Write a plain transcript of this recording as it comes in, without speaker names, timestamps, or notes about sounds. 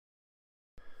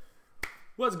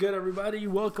What's good, everybody?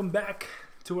 Welcome back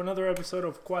to another episode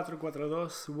of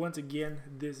 442. Once again,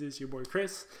 this is your boy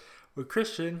Chris with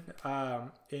Christian,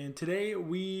 and today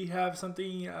we have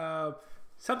something kind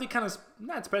of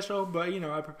not special, but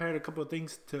I prepared a couple of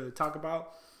things to talk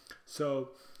about.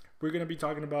 So we're gonna be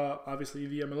talking about obviously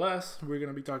the MLS. We're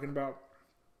gonna be talking about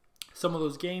some of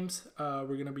those games.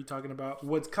 We're gonna be talking about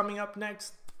what's coming up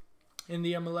next in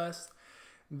the MLS.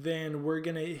 Then we're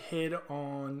gonna hit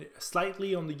on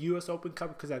slightly on the U.S. Open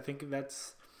Cup because I think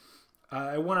that's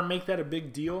I want to make that a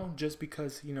big deal just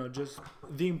because just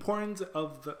the importance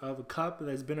of a cup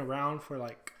that's been around for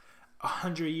like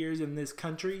 100 years in this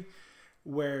country,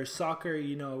 where soccer,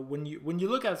 when you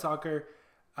look at soccer,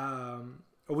 or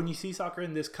when you see soccer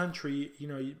in this country,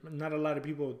 not a lot of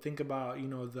people think about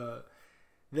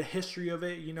the history of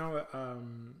it.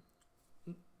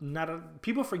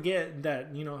 People forget that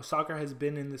soccer has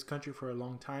been in this country for a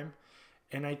long time,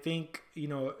 and I think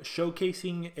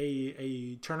showcasing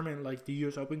a tournament like the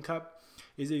U.S. Open Cup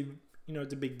is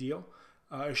it's a big deal.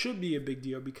 It should be a big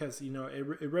deal because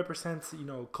it represents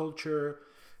culture,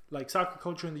 like soccer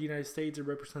culture in the United States. It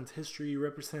represents history. It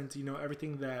represents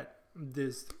everything that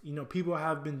this people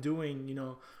have been doing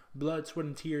blood, sweat,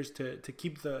 and tears to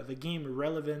keep the game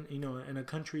relevant in a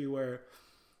country where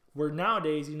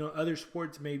nowadays, other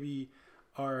sports maybe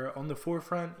are on the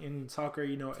forefront. In soccer,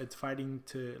 it's fighting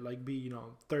to like be,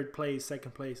 third place,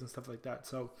 second place, and stuff like that.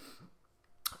 So,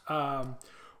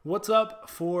 what's up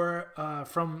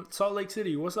from Salt Lake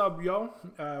City? What's up, y'all?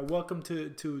 Welcome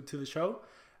to the show.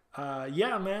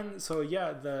 Yeah, man. So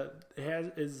yeah,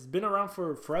 it's been around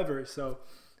for forever. So,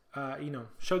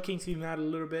 showcasing that a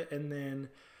little bit, and then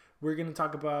we're gonna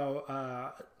talk about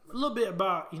a little bit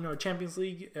about Champions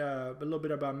League, a little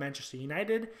bit about Manchester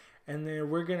United, and then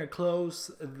we're gonna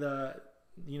close the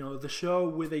show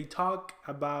with a talk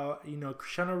about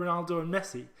Cristiano Ronaldo and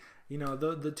Messi,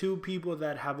 the two people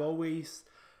that have always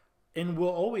and will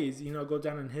always go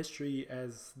down in history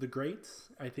as the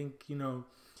greats. I think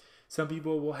some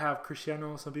people will have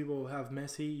Cristiano, some people will have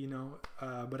Messi,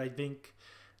 but I think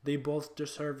they both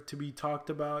deserve to be talked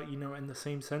about in the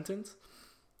same sentence.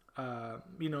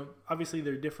 Obviously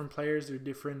they're different players, they're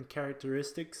different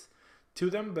characteristics to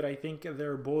them, but I think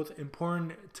they're both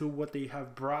important to what they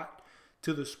have brought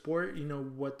to the sport,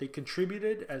 what they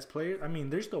contributed as players. I mean,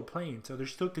 they're still playing, so they're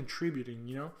still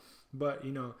contributing, but,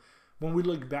 when we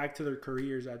look back to their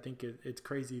careers, I think it's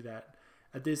crazy that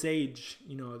at this age,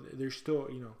 they're still,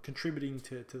 contributing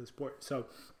to the sport. So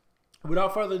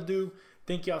without further ado,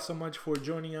 thank y'all so much for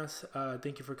joining us.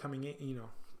 Thank you for coming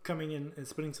in and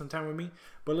spending some time with me.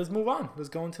 But let's move on. Let's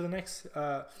go into the next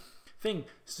thing.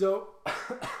 So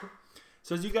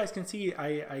as you guys can see,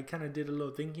 I kind of did a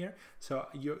little thing here. So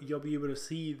you'll be able to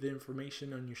see the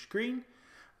information on your screen,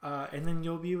 and then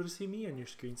you'll be able to see me on your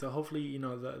screen. So hopefully,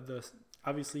 the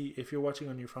obviously if you're watching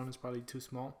on your phone, it's probably too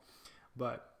small,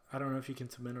 but I don't know if you can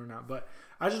submit or not. But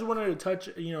I just wanted to touch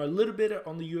a little bit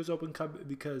on the U.S. Open Cup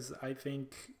because I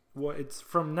think. Well, it's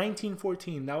from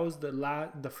 1914. That was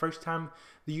the first time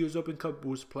the U.S. Open Cup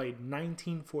was played,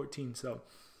 1914. So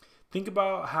think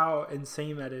about how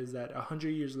insane that is, that 100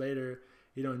 years later,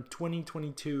 in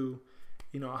 2022,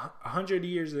 100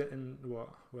 years and,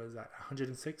 well, what is that,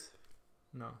 106?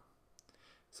 No.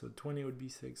 So 20 would be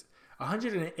 6.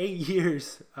 108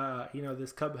 years,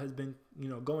 this cup has been,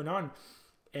 going on.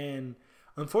 And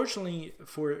unfortunately,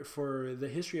 for the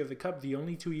history of the cup, the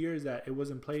only 2 years that it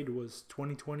wasn't played was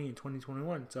 2020 and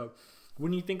 2021. So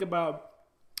when you think about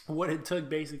what it took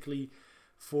basically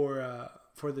for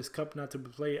this cup not to be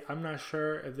played, I'm not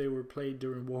sure if they were played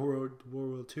during World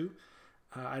War II.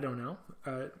 I don't know.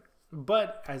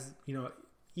 But as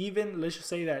even let's just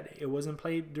say that it wasn't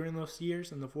played during those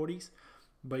years in the 40s,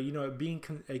 but being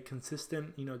a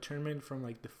consistent tournament from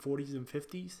like the 40s and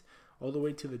 50s all the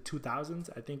way to the 2000s,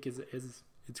 I think it's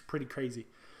pretty crazy.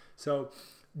 So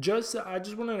I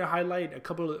just wanted to highlight a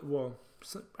couple of,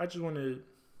 I just want to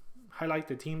highlight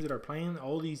the teams that are playing.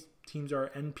 All these teams are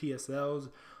NPSLs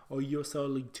or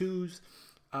USL League 2s,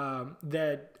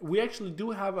 that we actually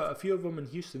do have a few of them in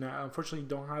Houston. I unfortunately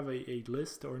don't have a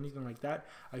list or anything like that.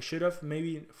 I should have.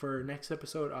 Maybe for next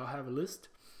episode I'll have a list.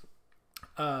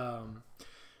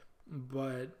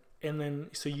 And then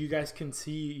so you guys can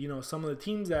see, some of the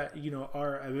teams that,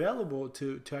 are available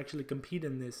to actually compete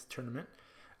in this tournament.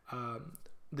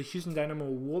 The Houston Dynamo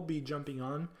will be jumping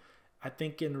on, I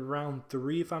think, in round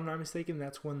 3, if I'm not mistaken.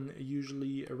 That's when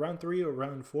usually round 3 or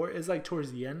round 4 is like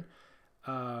towards the end.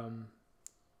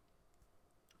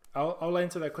 I'll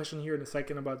answer that question here in a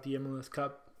second about the MLS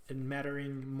Cup and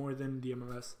mattering more than the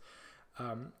MLS.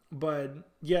 But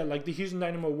yeah, like the Houston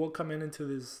Dynamo will come into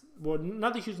this. Well,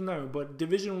 not the Houston Dynamo, but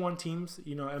Division One teams.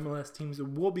 MLS teams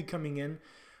will be coming in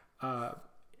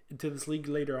into this league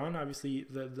later on. Obviously,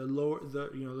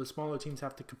 the smaller teams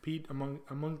have to compete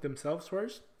among themselves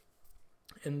first,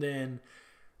 and then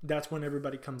that's when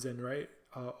everybody comes in, right?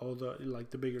 All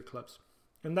the bigger clubs,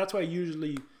 and that's why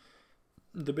usually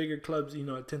the bigger clubs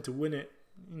tend to win it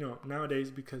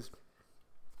nowadays, because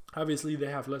obviously they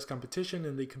have less competition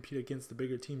and they compete against the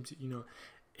bigger teams.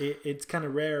 It's kind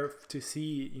of rare to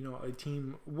see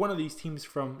one of these teams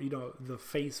from the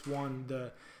phase one,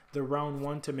 the round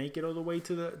one, to make it all the way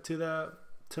to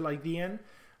the end.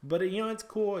 But it's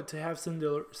cool to have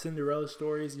Cinderella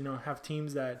stories. Have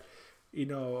teams that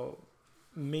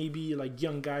maybe like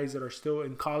young guys that are still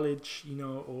in college,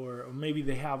 or maybe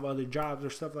they have other jobs or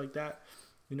stuff like that.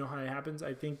 How it happens.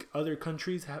 I think other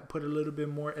countries have put a little bit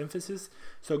more emphasis.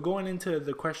 So going into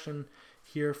the question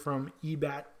here from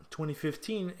EBAT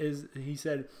 2015 he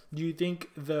said, do you think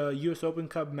the US Open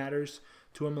Cup matters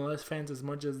to MLS fans as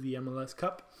much as the MLS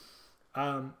Cup?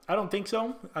 I don't think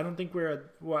so. I don't think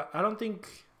I don't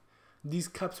think these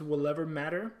cups will ever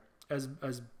matter as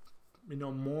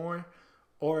more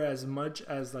or as much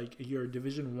as like your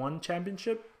Division 1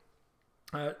 championship.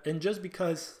 And just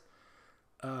because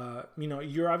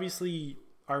you're obviously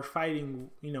are fighting,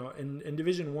 in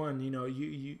Division 1,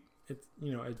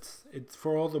 it's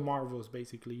for all the marvels,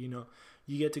 basically.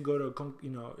 You get to go to,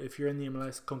 if you're in the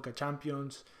MLS Conca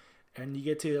Champions, and you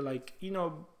get to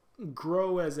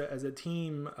grow as a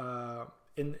team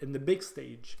in the big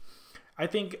stage. I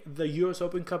think the US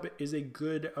Open Cup is a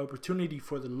good opportunity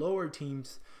for the lower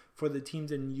teams, for the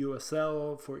teams in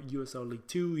USL, for USL League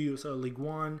 2, USL League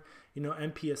 1,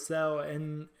 NPSL,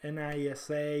 and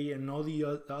NISA, and all the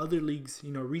other leagues,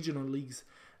 regional leagues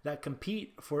that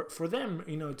compete for them,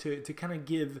 to kind of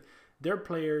give their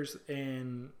players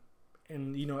and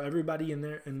everybody in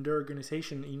their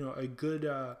organization, a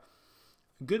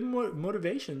good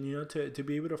motivation, to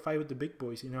be able to fight with the big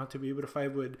boys, to be able to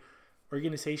fight with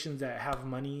organizations that have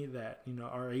money, that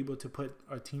are able to put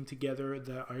a team together,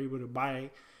 that are able to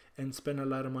buy and spend a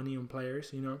lot of money on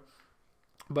players,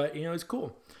 But it's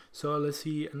cool. So let's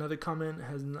see. Another comment: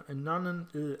 has a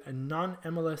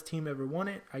non-MLS team ever won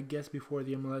it? I guess before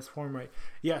the MLS form, right?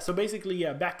 Yeah. So basically,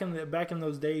 yeah. Back in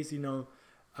those days,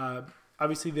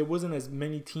 obviously there wasn't as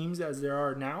many teams as there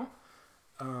are now.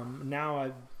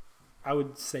 Now I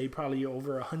would say probably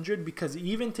over 100, because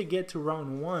even to get to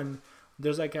round one,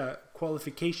 there's like a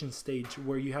qualification stage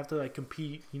where you have to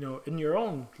compete, in your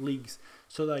own leagues.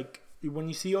 So when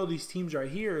you see all these teams right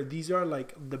here, these are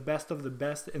like the best of the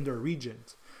best in their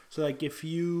regions. So if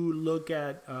you look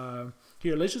at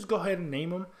here, let's just go ahead and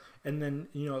name them, and then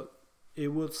it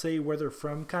will say where they're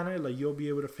from, kind of you'll be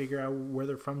able to figure out where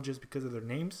they're from just because of their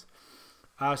names.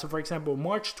 So for example,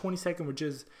 March 22nd, which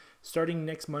is starting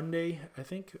next Monday, I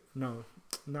think. No,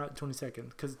 not 22nd,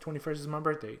 because 21st is my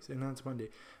birthday, and that's Monday.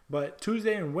 But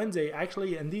Tuesday and Wednesday,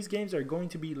 actually, and these games are going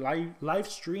to be live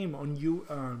stream on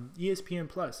ESPN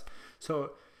Plus.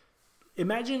 So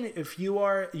imagine if you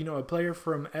are, a player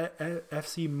from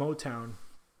FC Motown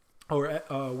or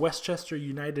Westchester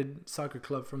United Soccer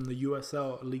Club from the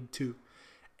USL League 2,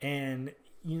 and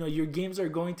your games are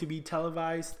going to be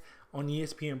televised on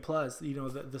ESPN Plus.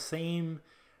 The same,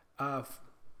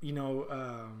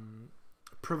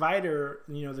 provider,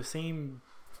 the same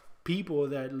people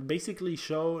that basically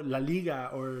show La Liga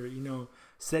or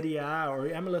Serie A or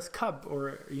MLS Cup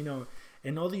or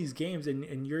and all these games,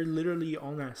 and you're literally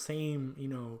on that same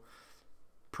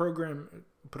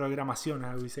programación,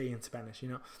 how we say in Spanish,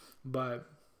 but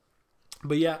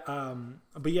yeah,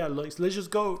 let's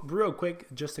just go real quick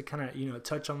just to kind of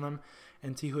touch on them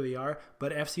and see who they are.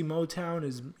 But FC Motown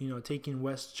is taking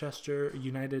Westchester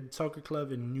United Soccer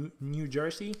Club in New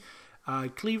Jersey.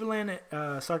 Cleveland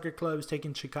Soccer Club is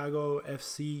taking Chicago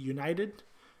FC United.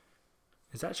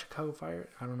 Is that Chicago Fire?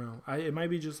 I don't know. It might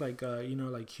be just like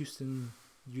Houston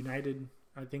United.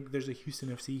 I think there's a Houston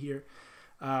FC here.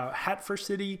 Hartford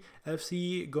City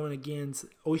FC going against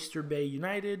Oyster Bay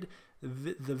United.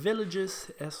 The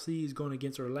Villages FC is going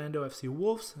against Orlando FC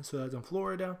Wolves. So that's in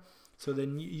Florida. So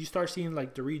then you start seeing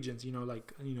the regions,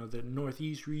 the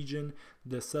Northeast region,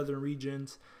 the Southern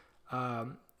regions.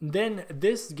 Then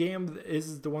this game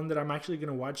is the one that I'm actually going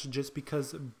to watch just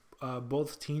because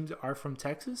both teams are from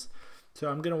Texas. So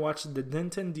I'm going to watch the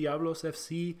Denton Diablos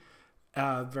FC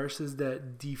versus the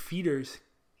Defeaters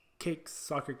Kicks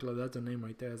Soccer Club. That's the name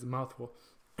right there. It's a mouthful.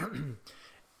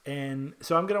 And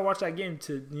so I'm going to watch that game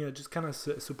to, just kind of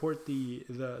support the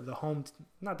home,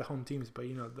 not the home teams, but,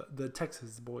 the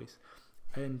Texas boys.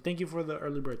 And thank you for the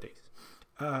early birthdays.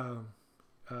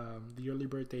 the early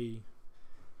birthday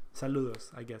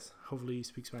saludos, I guess. Hopefully he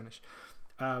speaks Spanish.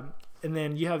 And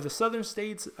then you have the Southern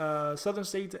States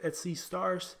at Sea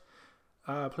Stars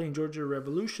playing Georgia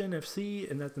Revolution FC,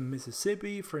 and that's in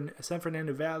Mississippi. For San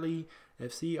Fernando Valley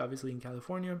FC, obviously in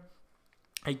California,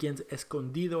 against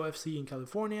Escondido FC in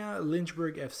California.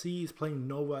 Lynchburg FC is playing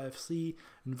Nova FC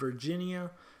in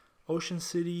Virginia. Ocean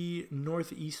City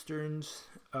Northeasterns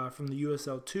from the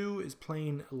USL2 is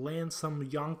playing Lansing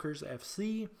Yonkers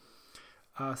FC.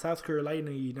 South Carolina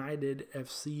United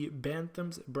FC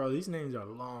Banthams. Bro, these names are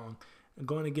long.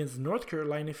 Going against North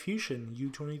Carolina Fusion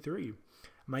U23.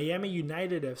 Miami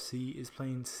United FC is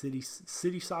playing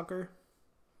City Soccer.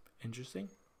 Interesting.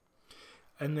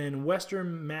 And then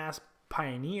Western Mass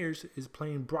Pioneers is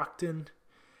playing Brockton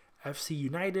FC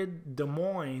United. Des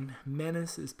Moines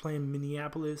Menace is playing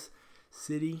Minneapolis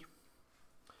City.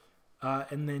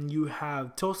 And then you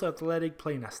have Tulsa Athletic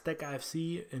playing Azteca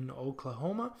FC in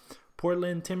Oklahoma.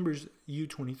 Portland Timbers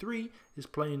U23 is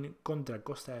playing Contra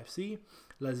Costa FC.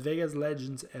 Las Vegas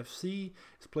Legends FC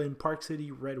is playing Park City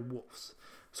Red Wolves.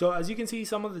 So as you can see,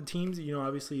 some of the teams,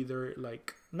 obviously they're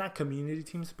like not community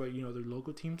teams, but they're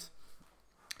local teams.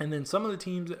 And then some of the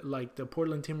teams like the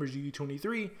Portland Timbers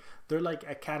U23, they're like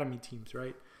academy teams,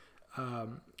 right?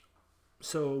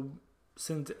 So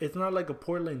since it's not like a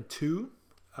Portland 2,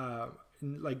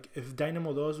 like if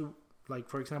Dynamo those, like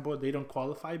for example, they don't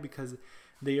qualify because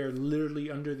they are literally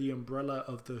under the umbrella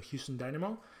of the Houston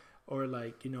Dynamo, or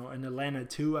like an Atlanta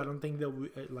 2. I don't think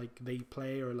that they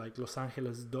play, or like Los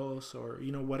Angeles 2, or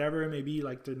whatever it may be,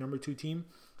 like their number 2 team.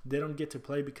 They don't get to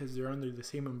play because they're under the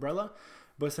same umbrella.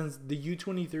 But since the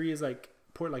U23 is like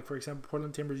for example,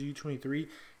 Portland Timbers U23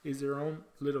 is their own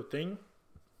little thing,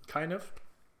 kind of.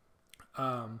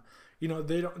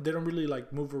 They don't really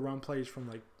like move around players from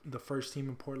like the first team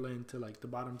in Portland to like the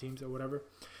bottom teams or whatever.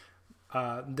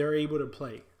 They're able to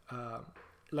play.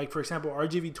 Like for example,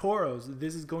 RGV Toros,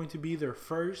 this is going to be their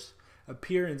first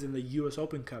appearance in the U.S.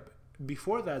 Open Cup.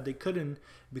 Before that, they couldn't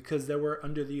because they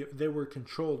were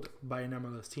controlled by an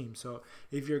MLS team. So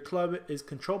if your club is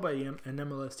controlled by an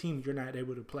MLS team, you're not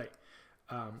able to play.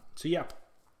 So yeah,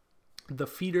 the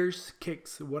Feeders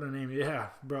Kicks, what a name! Yeah,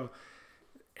 bro.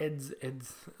 It's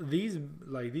these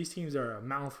teams are a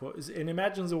mouthful. And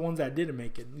imagine the ones that didn't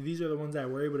make it. These are the ones that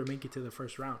were able to make it to the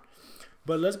first round.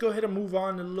 But let's go ahead and move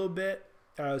on a little bit.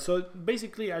 So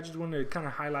basically, I just wanted to kind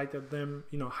of highlight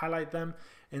them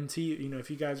and see,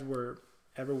 if you guys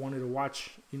ever wanted to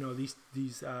watch,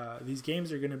 these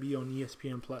games are going to be on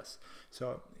ESPN Plus.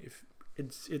 So if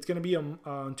it's going to be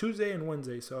on Tuesday and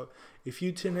Wednesday. So if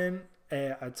you tune in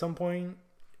at some point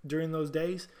during those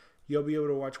days, you'll be able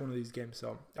to watch one of these games.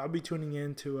 So I'll be tuning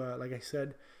in to, like I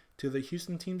said, to the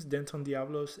Houston teams, Denton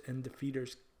Diablos and the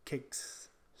Feeders Kicks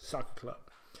Soccer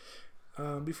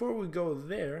Club. Before we go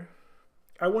there,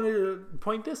 I wanted to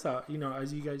point this out.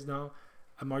 As you guys know,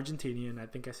 I'm Argentinian. I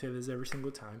think I say this every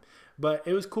single time. But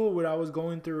it was cool what I was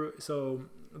going through. So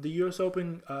the U.S.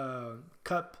 Open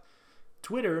Cup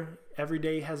Twitter every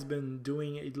day has been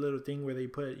doing a little thing where they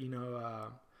put,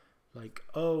 like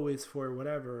O is for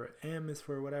whatever, M is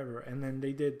for whatever. And then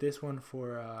they did this one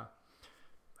for,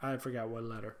 I forgot what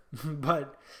letter.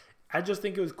 But I just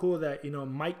think it was cool that,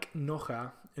 Mike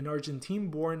Noja, an Argentine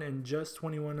born and just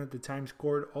 21 at the time,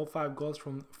 scored all 5 goals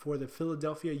for the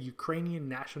Philadelphia Ukrainian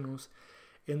Nationals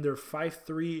in their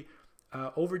 5-3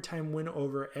 overtime win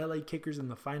over LA Kickers in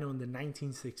the final in the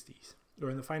 1960s, or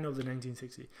in the final of the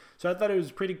 1960s. So I thought it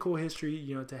was pretty cool history,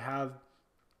 to have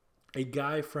a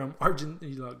guy from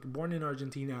Argentina, born in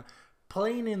Argentina,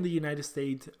 playing in the United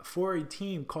States for a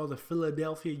team called the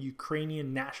Philadelphia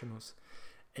Ukrainian Nationals.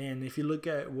 And if you look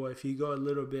at, if you go a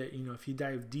little bit, if you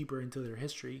dive deeper into their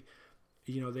history,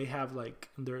 they have like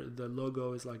the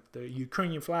logo is like the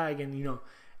Ukrainian flag, and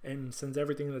and since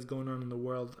everything that's going on in the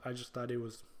world, I just thought it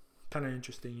was kind of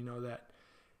interesting, that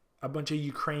a bunch of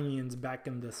Ukrainians back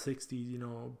in the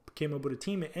 60s, came up with a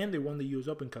team and they won the U.S.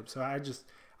 Open Cup. So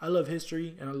I love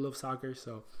history and I love soccer,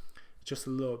 so just a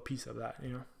little piece of that,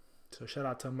 So shout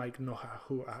out to Mike Noja,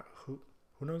 who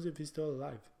knows if he's still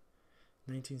alive.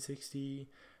 1960,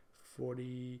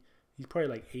 40, he's probably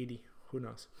like 80, who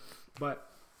knows. But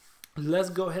let's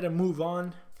go ahead and move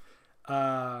on.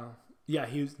 Yeah,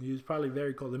 he was probably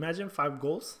very cool. Imagine 5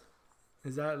 goals.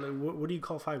 Is that like, what do you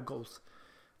call 5 goals?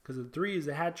 Because a 3 is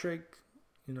a hat trick,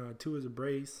 a 2 is a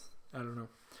brace. I don't know,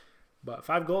 but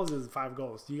 5 goals is 5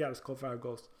 goals. You got to score 5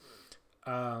 goals.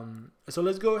 So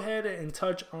let's go ahead and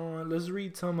let's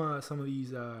read some of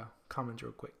these comments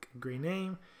real quick. Great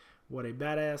name. What a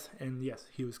badass. And yes,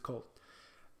 he was cold.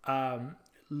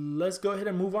 Let's go ahead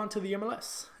and move on to the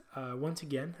MLS. once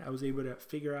again, I was able to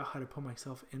figure out how to put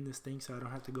myself in this thing so I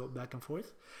don't have to go back and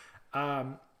forth.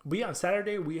 But on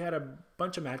Saturday, we had a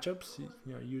bunch of matchups,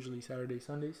 usually Saturday,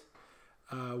 Sundays.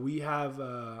 We have,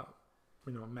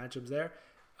 matchups there.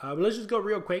 But let's just go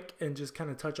real quick and just kind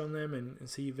of touch on them and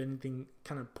see if anything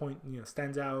kind of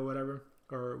stands out or whatever,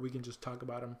 or we can just talk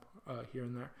about them here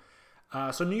and there.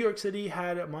 So New York City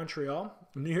had Montreal.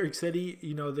 New York City,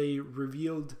 they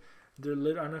revealed their I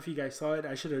don't know if you guys saw it.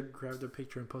 I should have grabbed a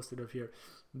picture and posted it up here,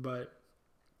 but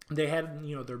they had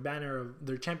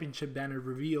their championship banner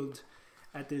revealed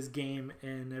at this game,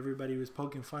 and everybody was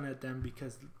poking fun at them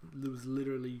because it was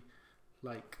literally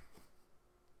like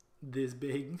this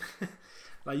big.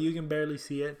 Like you can barely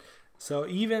see it. So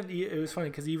it was funny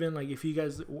because even like if you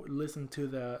guys listen to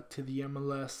the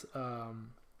MLS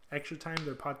Extra Time,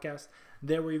 their podcast,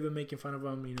 they were even making fun of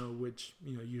them. Which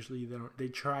usually they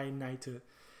trying to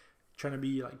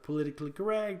be like politically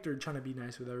correct or trying to be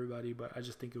nice with everybody. But I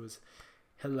just think it was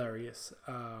hilarious.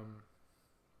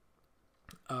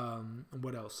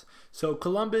 What else? So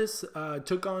Columbus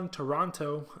took on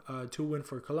Toronto, 2-win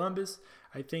for Columbus.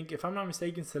 I think, if I'm not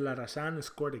mistaken, Celarayán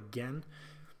scored again.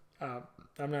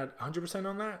 I'm not 100%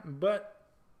 on that, but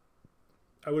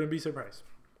I wouldn't be surprised.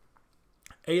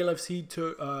 ALFC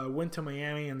went to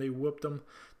Miami and they whooped them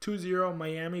 2-0.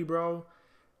 Miami, bro,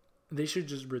 they should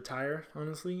just retire,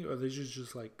 honestly, or they should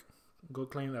just like go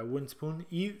claim that wooden spoon.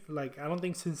 I don't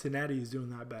think Cincinnati is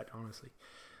doing that bad, honestly,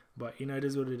 but it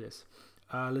is what it is.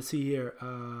 Let's see here.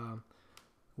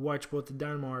 Watch both the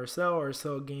Dynamo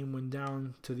RSL game went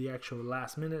down to the actual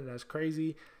last minute. That's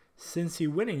crazy. Cincy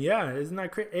winning, yeah, isn't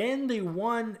that crazy? And they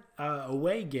won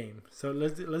away game. So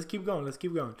let's keep going.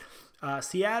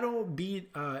 Seattle beat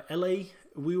LA.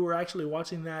 We were actually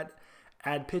watching that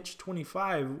at pitch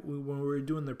 25 when we were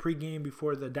doing the pregame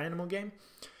before the Dynamo game.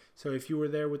 So if you were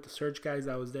there with the Surge guys,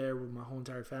 I was there with my whole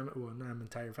entire family. Well, not my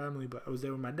entire family, but I was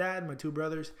there with my dad, my two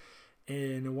brothers,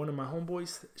 and one of my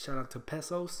homeboys. Shout out to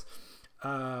Pesos.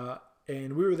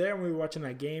 And we were there and we were watching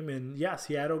that game. And yeah,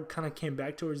 Seattle kind of came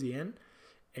back towards the end.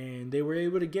 And they were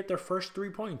able to get their first 3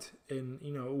 points. And,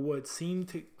 what seemed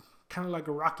to kind of like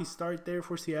a rocky start there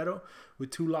for Seattle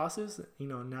with 2 losses.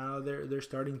 Now they're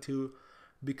starting to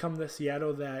become the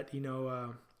Seattle that,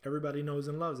 everybody knows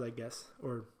and loves, I guess.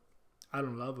 Or I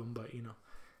don't love them, but,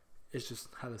 it's just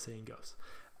how the saying goes.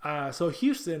 So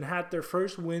Houston had their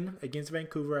first win against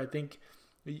Vancouver. I think,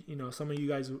 some of you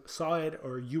guys saw it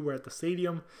or you were at the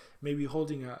stadium, maybe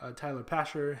holding a Tyler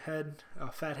Pasher head, a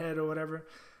fat head or whatever.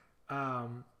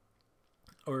 Or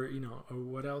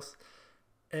what else?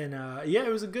 And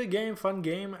it was a good game, fun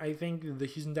game. I think the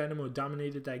Houston Dynamo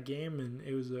dominated that game, and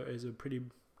it was a pretty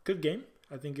good game.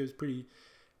 I think it was pretty.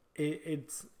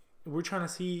 We're trying to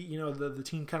see the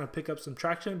team kind of pick up some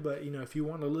traction, but if you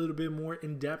want a little bit more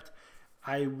in depth,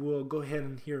 I will go ahead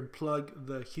and plug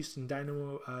the Houston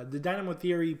Dynamo, the Dynamo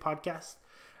Theory podcast.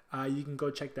 You can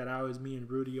go check that out. It's me and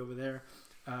Rudy over there.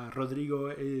 Rodrigo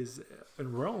is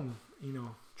in Rome,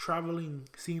 traveling,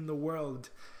 seeing the world.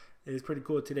 It's pretty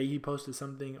cool. Today he posted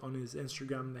something on his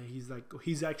Instagram that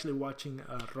he's actually watching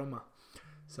Roma.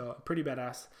 So pretty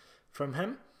badass from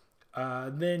him.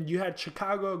 Then you had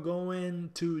Chicago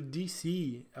going to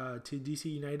DC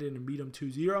United and beat them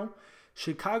 2-0.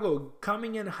 Chicago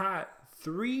coming in hot.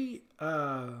 3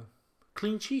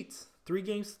 clean sheets. 3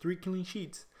 games, 3 clean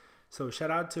sheets. So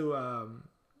shout out to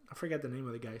I forget the name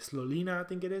of the guy. Slolina, I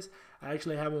think it is. I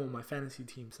actually have him on my fantasy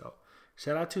team. So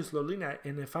shout out to Slolina.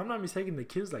 And if I'm not mistaken, the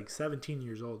kid's like 17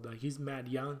 years old. Like he's mad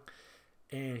young.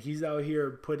 And he's out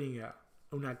here putting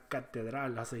una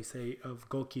catedral, as they say, of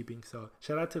goalkeeping. So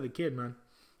shout out to the kid, man.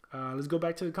 Let's go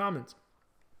back to the comments.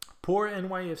 Poor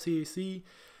NYFCAC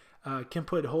can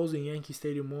put holes in Yankee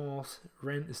Stadium walls.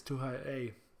 Rent is too high.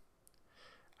 Hey,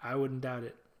 I wouldn't doubt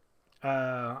it.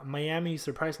 Miami,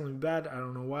 surprisingly bad. I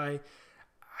don't know why.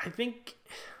 I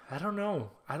don't know.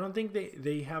 I don't think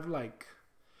they have like.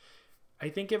 I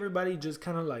think everybody just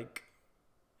kind of like.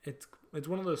 It's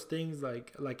one of those things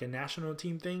like a national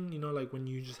team thing, like when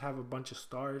you just have a bunch of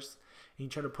stars and you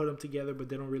try to put them together, but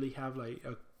they don't really have like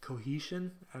a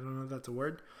cohesion. I don't know if that's a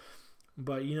word,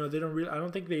 but they don't really. I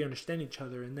don't think they understand each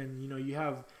other, and then you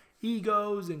have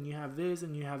egos and you have this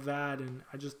and you have that, and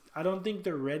I don't think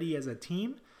they're ready as a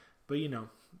team, but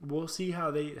we'll see how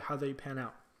they pan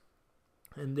out.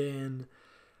 And then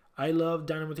I love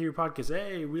Dynamo Theory Podcast.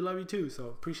 Hey, we love you too, so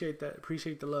appreciate that.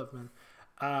 Appreciate the love, man.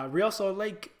 Real Salt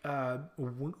Lake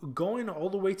going all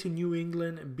the way to New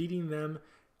England and beating them,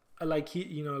 like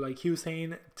he was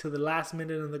saying to the last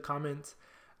minute in the comments,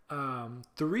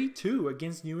 3-2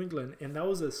 against New England, and that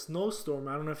was a snowstorm.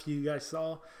 I don't know if you guys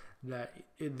saw that.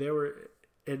 They were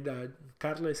at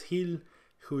Carles Gil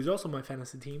who's also my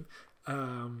fantasy team,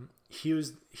 he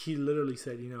literally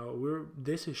said,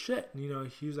 this is shit.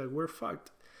 He was like, we're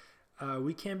fucked.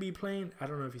 We can't be playing. I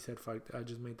don't know if he said fucked. I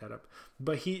just made that up.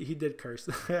 But he did curse.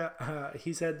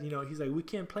 He said, he's like, we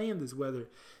can't play in this weather.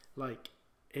 Like,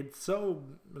 it's so,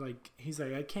 like, he's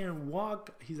like, I can't walk.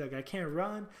 He's like, I can't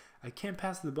run. I can't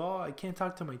pass the ball. I can't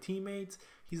talk to my teammates.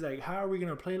 He's like, how are we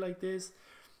going to play like this?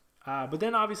 But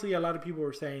then obviously a lot of people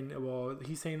were saying, well,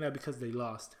 he's saying that because they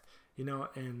lost,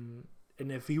 and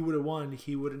if he would have won,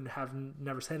 he wouldn't have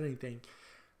never said anything.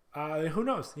 Who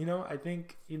knows? I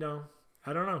think, I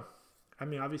don't know. I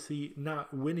mean, obviously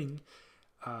not winning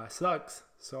sucks.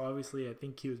 So obviously I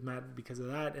think he was mad because of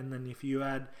that. And then if you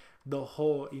add the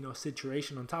whole,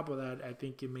 situation on top of that, I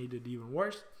think it made it even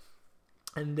worse.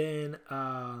 And then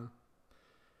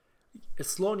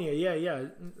Estonia, yeah.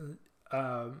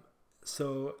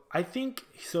 So I think,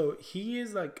 so he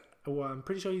is like, well, I'm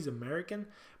pretty sure he's American,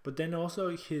 but then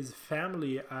also his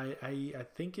family, I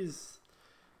think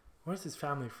where's his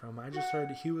family from? I just heard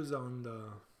he was on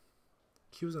the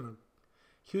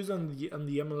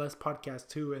MLS podcast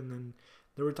too, and then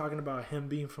they were talking about him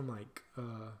being from like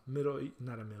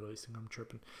not a Middle Eastern, I'm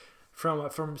tripping,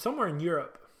 from somewhere in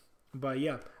Europe. But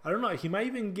yeah, I don't know. He might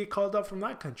even get called up from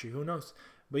that country. Who knows?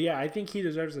 But yeah, I think he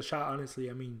deserves a shot. Honestly,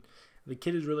 I mean, the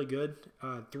kid is really good.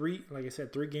 Like I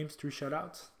said, 3 games, 3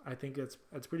 shutouts. I think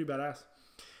that's pretty badass.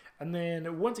 And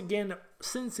then once again,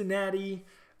 Cincinnati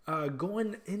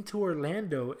going into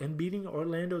Orlando and beating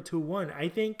Orlando 2-1. I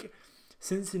think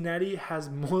Cincinnati has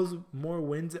more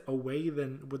wins away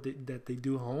than that they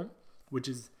do home, which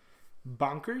is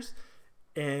bonkers.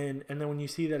 And then when you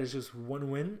see that it's just 1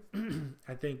 win,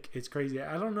 I think it's crazy.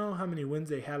 I don't know how many wins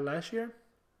they had last year,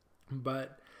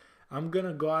 but I'm going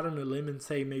to go out on a limb and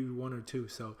say maybe 1 or 2.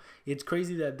 So it's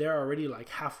crazy that they're already like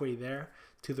halfway there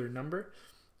to their number,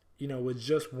 with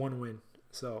just 1 win.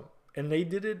 So, and they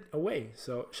did it away.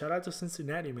 So shout out to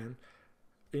Cincinnati, man.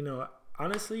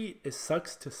 Honestly, it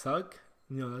sucks to suck.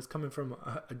 That's coming from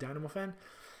a Dynamo fan.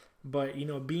 But,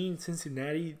 being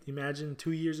Cincinnati, imagine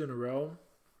 2 years in a row,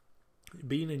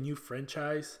 being a new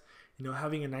franchise,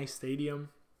 having a nice stadium,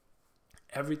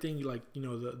 everything, like,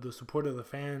 the support of the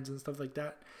fans and stuff like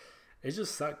that. It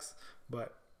just sucks.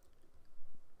 But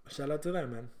shout out to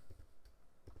them, man.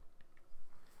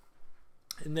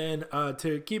 And then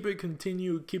to keep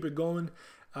it going,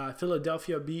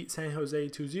 Philadelphia beat San Jose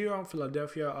 2-0.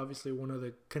 Philadelphia, obviously one of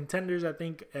the contenders, I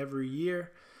think, every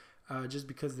year, just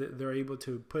because they're able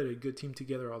to put a good team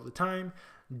together all the time.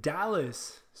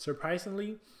 Dallas,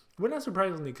 surprisingly, well, not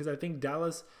surprisingly, because I think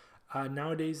Dallas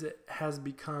nowadays has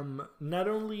become not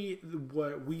only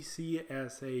what we see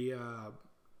as a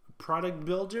product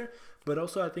builder, but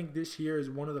also I think this year is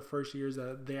one of the first years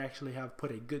that they actually have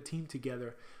put a good team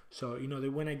together. So, they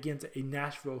went against a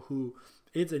Nashville who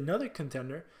is another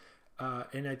contender,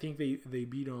 and I think they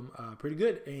beat them pretty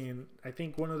good. And I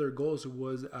think one of their goals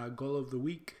was goal of the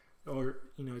week, or,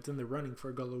 it's in the running for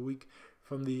a goal of the week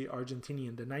from the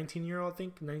Argentinian, the 19-year-old, I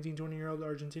think, 20-year-old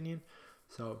Argentinian.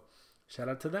 So shout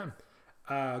out to them.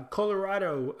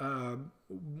 Colorado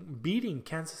beating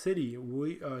Kansas City.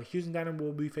 Houston Dynamo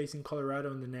will be facing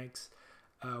Colorado in the next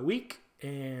week.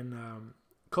 And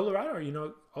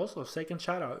Colorado, also second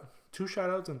shutout. 2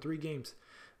 shutouts in 3 games.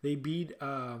 They beat,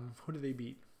 who did they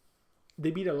beat?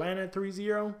 They beat Atlanta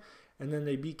 3-0, and then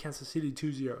they beat Kansas City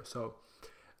 2-0. So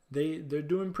they're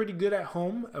doing pretty good at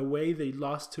home. Away, they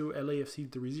lost to LAFC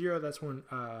 3-0. That's when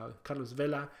Carlos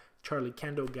Vela, Charlie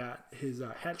Cando got his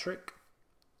hat trick.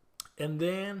 And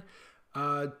then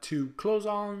to close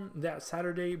on that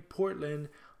Saturday, Portland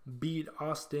beat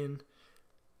Austin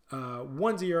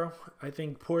 1-0. I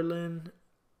think Portland,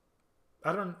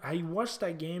 I watched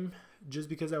that game just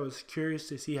because I was curious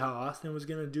to see how Austin was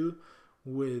going to do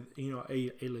with,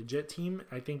 a legit team.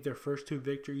 I think their first 2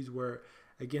 victories were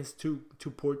against two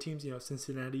poor teams,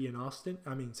 Cincinnati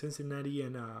and Cincinnati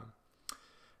and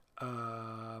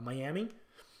Miami.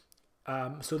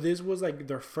 So this was like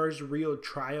their first real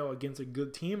trial against a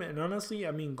good team. And honestly,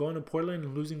 going to Portland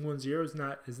and losing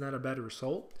 1-0 is not a bad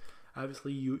result.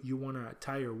 Obviously, you want to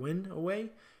tie or win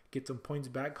away, get some points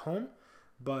back home.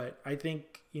 But I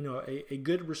think, a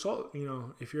good result,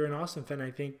 if you're an Austin fan,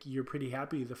 I think you're pretty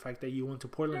happy with the fact that you went to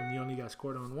Portland and you only got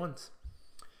scored on once.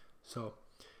 So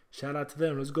shout out to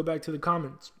them. Let's go back to the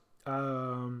comments.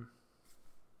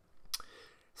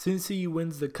 Cincy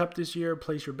wins the cup this year.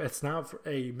 Place your bets now.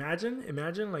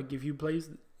 Imagine like if you place,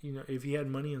 if you had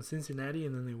money on Cincinnati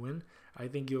and then they win, I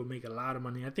think you'll make a lot of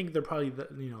money. I think they're probably,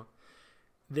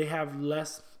 they have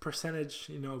less percentage,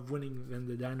 of winning than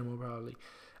the Dynamo probably.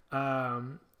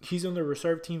 He's on the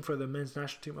reserve team for the men's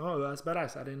national team. Oh, that's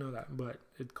badass. I didn't know that, but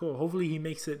it's cool. Hopefully he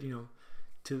makes it,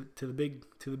 to the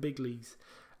big leagues.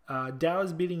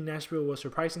 Dallas beating Nashville was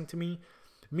surprising to me.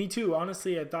 Me too.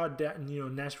 Honestly, I thought that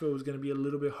Nashville was going to be a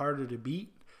little bit harder to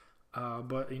beat.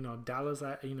 But Dallas,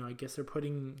 I guess they're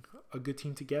putting a good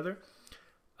team together.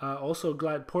 Also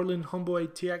glad Portland humble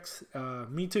ATX.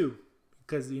 Me too,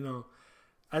 because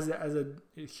as a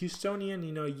Houstonian,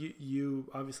 you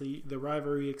obviously the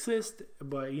rivalry exists,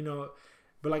 but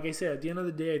like I said, at the end of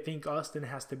the day, I think Austin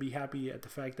has to be happy at the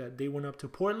fact that they went up to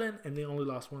Portland and they only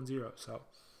lost 1-0. So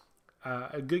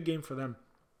a good game for them.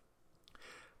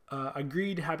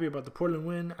 Agreed, happy about the Portland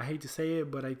win. I hate to say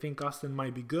it, but I think Austin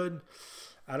might be good.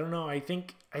 I don't know. I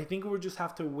think we'll just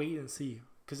have to wait and see,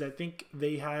 because I think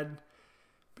they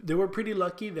were pretty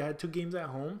lucky. They had 2 games at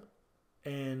home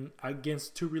and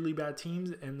against 2 really bad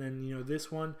teams, and then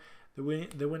this one,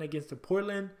 they went against the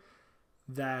Portland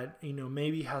that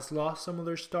maybe has lost some of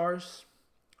their stars.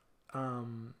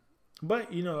 But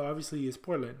obviously it's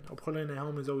Portland. Portland at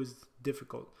home is always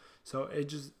difficult. So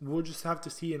we'll just have to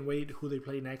see and wait who they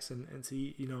play next and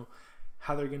see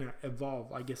how they're gonna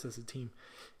evolve, I guess, as a team.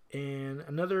 And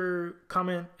another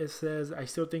comment, it says, I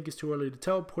still think it's too early to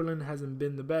tell. Portland hasn't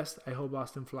been the best. I hope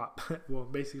Boston flop. Well,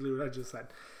 basically what I just said.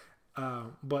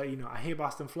 But I hate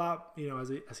Boston flop. As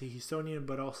a Houstonian,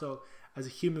 but also as a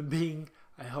human being,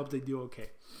 I hope they do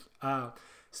okay.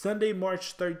 Sunday,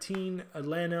 March 13,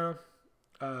 Atlanta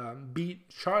beat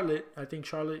Charlotte. I think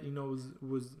Charlotte,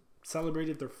 was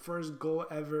celebrated their first goal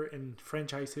ever in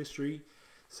franchise history.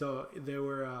 So they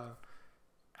were,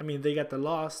 they got the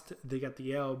loss, they got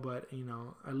the L, but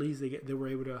at least they were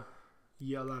able to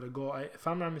yell out a goal. If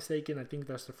I'm not mistaken, I think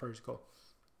that's the first goal.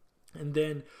 And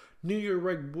then New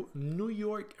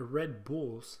York Red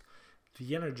Bulls,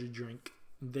 the energy drink,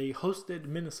 they hosted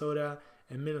Minnesota,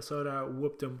 and Minnesota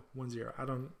whooped them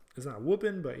 1-0. It's not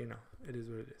whooping, but it is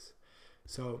what it is.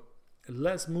 So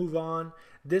let's move on.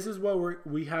 This is what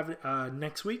we have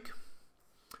next week.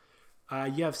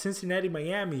 You have Cincinnati,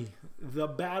 Miami, the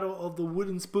battle of the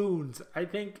wooden spoons. I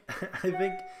think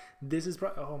this is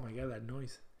oh my god, that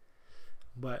noise.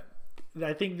 But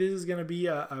I think this is gonna be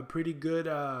a pretty good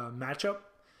matchup.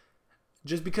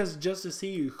 Just to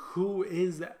see who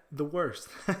is the worst.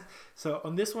 So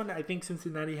on this one, I think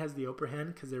Cincinnati has the upper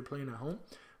hand because they're playing at home.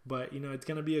 But it's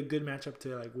gonna be a good matchup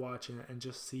to watch and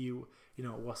just see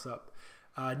what's up.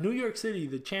 New York City,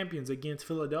 the champions, against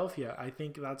Philadelphia. I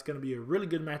think that's going to be a really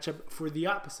good matchup for the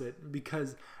opposite,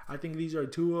 because I think these are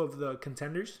 2 of the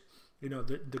contenders.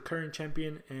 The current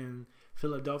champion and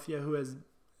Philadelphia, who has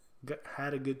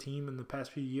had a good team in the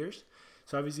past few years.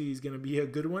 So obviously he's going to be a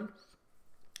good one.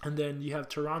 And then you have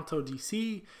Toronto,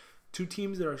 DC, 2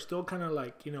 teams that are still kind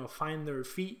of find their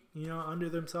feet, under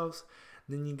themselves.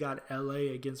 Then you got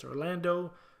LA against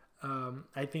Orlando.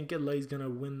 I think LA is going to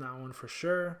win that one for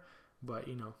sure. But,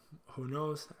 who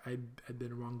knows? I've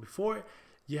been wrong before.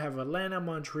 You have Atlanta,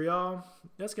 Montreal.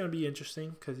 That's going to be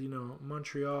interesting because,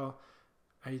 Montreal,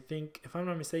 I think, if I'm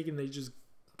not mistaken, they just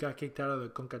got kicked out of the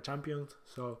Conca Champions.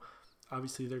 So,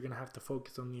 obviously, they're going to have to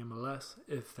focus on the MLS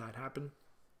if that happened.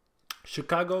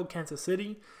 Chicago, Kansas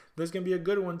City. That's going to be a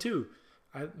good one, too.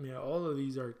 All of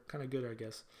these are kind of good, I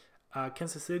guess.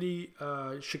 Kansas City,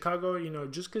 Chicago,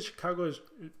 just because Chicago is,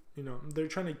 they're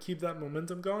trying to keep that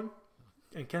momentum going.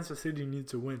 And Kansas City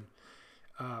needs to win.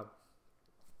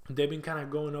 They've been kind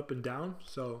of going up and down,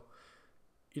 so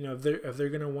if they're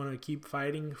gonna want to keep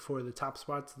fighting for the top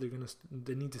spots,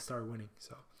 they need to start winning.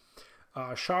 So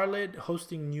Charlotte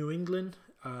hosting New England.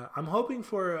 I'm hoping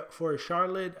for a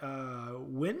Charlotte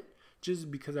win,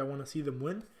 just because I want to see them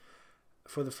win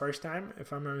for the first time,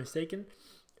 if I'm not mistaken.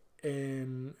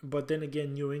 But then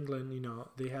again, New England,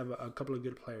 they have a couple of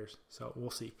good players, so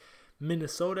we'll see.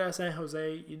 Minnesota, San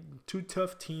Jose, 2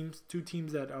 tough teams, 2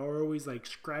 teams that are always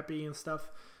scrappy and stuff.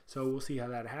 So we'll see how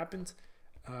that happens.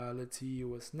 Let's see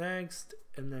what's next.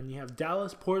 And then you have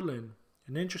Dallas, Portland,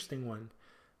 an interesting one,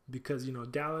 because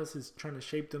Dallas is trying to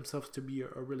shape themselves to be a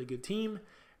really good team,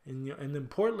 and then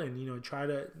Portland,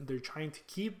 they're trying to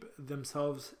keep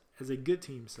themselves as a good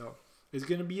team. So it's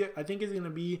gonna be, I think it's gonna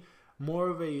be more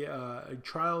of a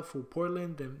trial for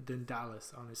Portland than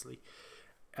Dallas, honestly.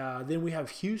 Then we have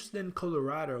Houston,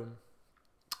 Colorado.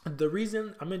 The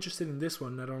reason I'm interested in this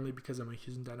one, not only because I'm a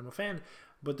Houston Dynamo fan,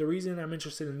 but the reason I'm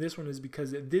interested in this one is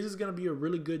because this is going to be a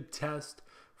really good test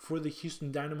for the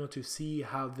Houston Dynamo to see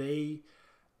how they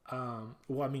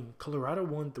Colorado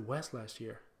won the West last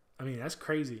year. That's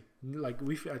crazy. I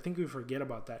think we forget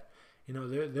about that.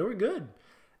 They were good.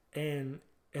 And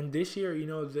this year,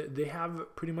 they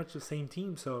have pretty much the same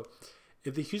team. So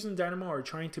if the Houston Dynamo are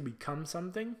trying to become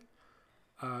something,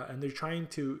 and they're trying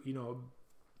to,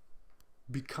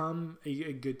 become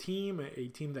a good team, a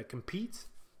team that competes.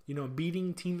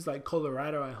 Beating teams like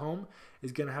Colorado at home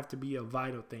is going to have to be a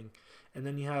vital thing. And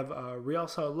then you have Real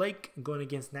Salt Lake going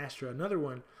against Nashville, another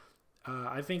one.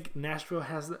 I think Nashville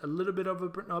has a little bit of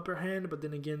an upper hand, but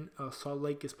then again, Salt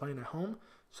Lake is playing at home,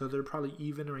 so they're probably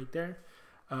even right there.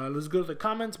 Let's go to the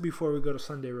comments before we go to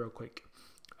Sunday real quick.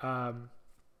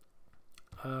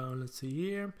 Let's see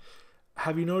here.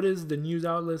 Have you noticed the news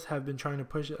outlets have been trying to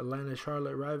push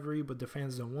Atlanta-Charlotte rivalry, but the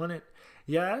fans don't want it?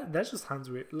 Yeah, that just sounds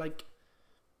weird. Like,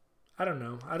 I don't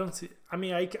know. I don't see. I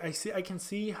mean, I can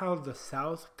see how the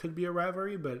South could be a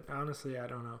rivalry, but honestly, I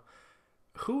don't know.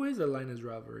 Who is Atlanta's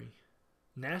rivalry?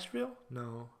 Nashville?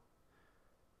 No.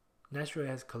 Nashville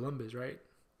has Columbus, right?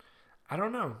 I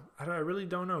don't know. I really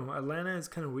don't know. Atlanta is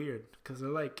kind of weird because they're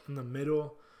like in the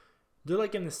middle. They're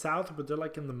like in the South, but they're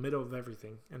like in the middle of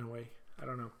everything in a way. I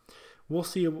don't know. We'll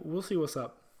see what's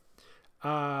up.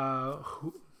 I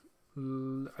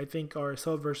think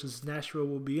RSL versus Nashville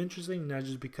will be interesting, not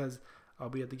just because I'll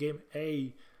be at the game.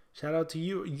 Hey, shout out to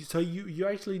you. So you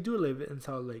actually do live in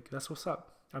Salt Lake. That's what's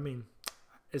up. I mean,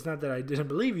 it's not that I didn't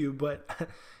believe you, but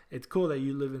it's cool that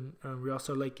you live in Real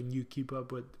Salt Lake and you keep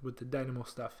up with the Dynamo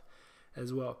stuff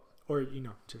as well, or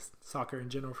just soccer in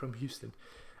general from Houston.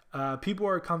 People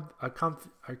are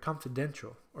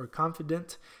confidential or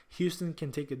confident Houston can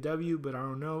take a W, but I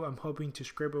don't know. I'm hoping to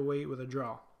scrape away with a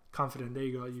draw. Confident. There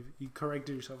you go. You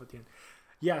corrected yourself at the end.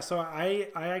 Yeah, so I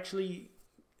actually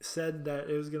said that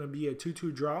it was going to be a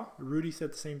 2-2 draw. Rudy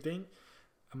said the same thing.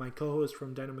 My co-host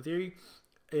from Dynamo Theory.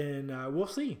 And we'll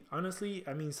see. Honestly,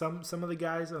 I mean, some of the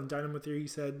guys on Dynamo Theory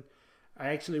said,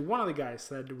 one of the guys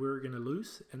said we were going to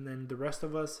lose. And then the rest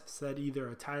of us said either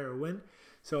a tie or a win.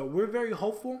 So we're very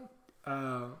hopeful.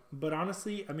 But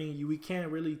honestly, I mean, we can't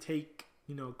really take,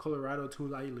 Colorado too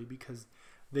lightly because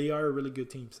they are a really good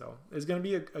team. So it's going to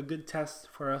be a good test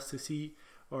for us to see,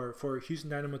 or for Houston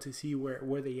Dynamo to see where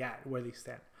they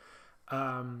stand.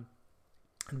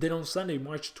 Then on Sunday,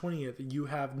 March 20th, you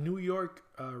have New York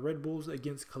Red Bulls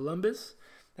against Columbus.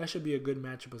 That should be a good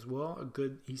matchup as well, a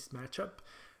good East matchup.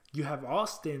 You have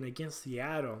Austin against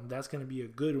Seattle. That's going to be a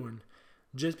good one.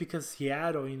 Just because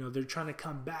Seattle, they're trying to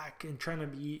come back and trying to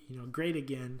be, great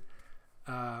again.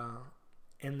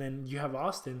 And then you have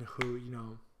Austin, who,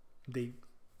 they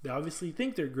obviously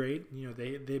think they're great.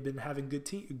 They've been having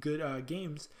good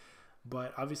games.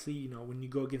 But obviously, when you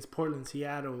go against Portland,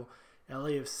 Seattle,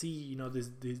 LAFC,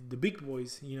 the big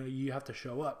boys, you have to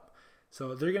show up.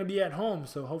 So they're going to be at home.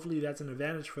 So hopefully that's an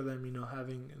advantage for them,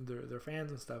 having their fans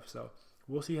and stuff. So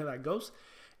we'll see how that goes.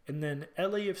 And then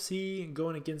LAFC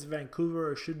going against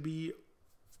Vancouver. It should be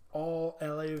all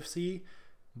LAFC.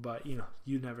 But, you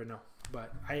never know.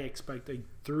 But I expect an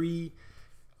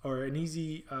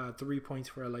easy 3 points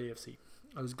for LAFC.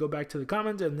 Let's go back to the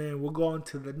comments and then we'll go on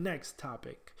to the next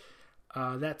topic.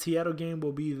 That Seattle game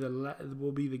will be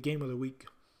the game of the week.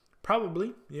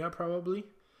 Probably. Yeah, probably.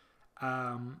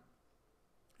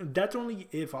 That's only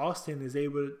if Austin is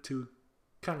able to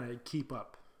kind of keep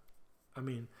up. I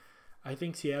mean, I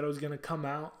think Seattle's going to come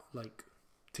out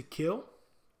to kill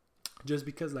just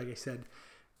because, like I said,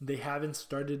 they haven't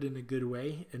started in a good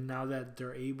way. And now that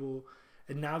they're able,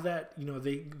 and now that,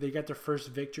 they got their first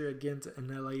victory against an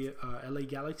LA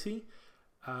Galaxy,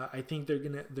 I think they're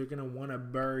gonna want to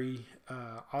bury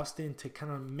Austin to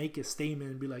kind of make a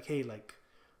statement and be like, hey,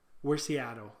 we're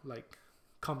Seattle,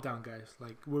 calm down, guys,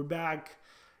 we're back.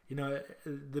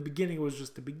 The beginning was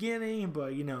just the beginning,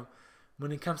 but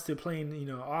when it comes to playing,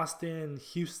 Austin,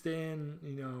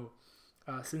 Houston,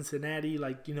 Cincinnati,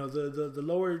 the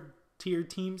lower tier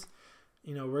teams,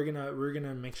 we're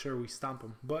gonna make sure we stomp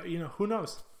them. But who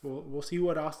knows? We'll see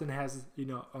what Austin has,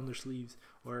 on their sleeves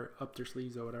or up their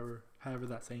sleeves or whatever, however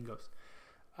that saying goes.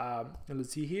 And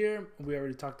let's see here. We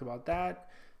already talked about that.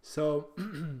 So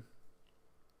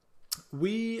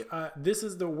this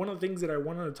is one of the things that I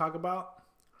wanted to talk about.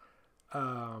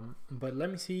 But let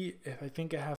me see if I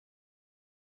think I have.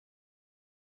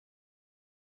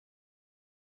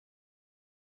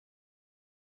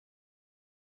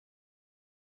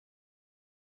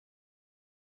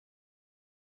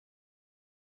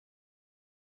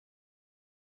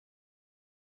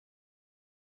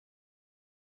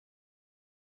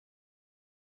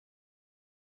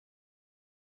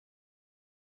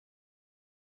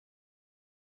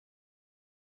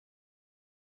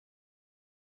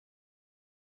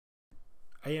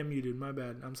 I am muted. My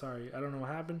bad. I'm sorry. I don't know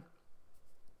what happened.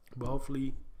 But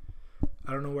hopefully,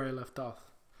 I don't know where I left off.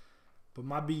 But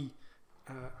my B,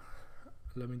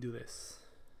 let me do this.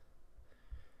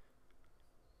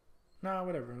 Nah,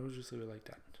 whatever. We'll just leave it like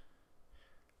that.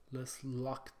 Let's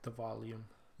lock the volume.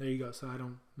 There you go, so I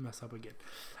don't mess up again.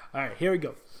 All right, here we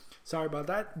go. Sorry about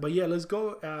that, but yeah, let's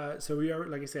go. So we are,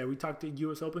 like I said, we talked the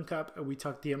U.S. Open Cup, we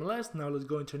talked the MLS. Now let's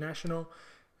go international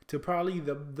to probably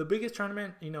the biggest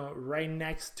tournament, right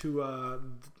next to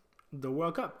the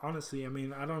World Cup. Honestly, I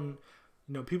mean, I don't,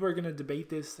 people are gonna debate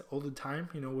this all the time.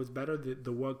 What's better,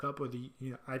 the World Cup or the,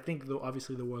 I think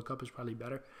obviously the World Cup is probably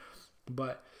better,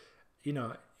 but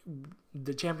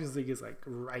the Champions League is like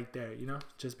right there,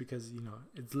 just because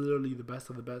it's literally the best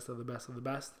of the best of the best of the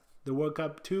best. The World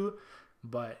Cup too,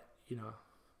 but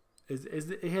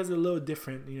it has a little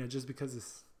different, just because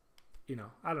it's,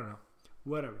 I don't know,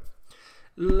 whatever.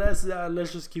 Let's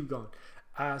just keep going.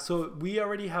 So we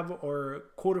already have our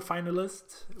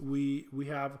quarterfinalists. We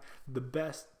have the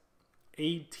best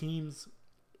 8 teams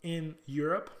in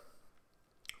Europe: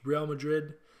 Real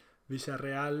Madrid,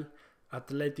 Villarreal,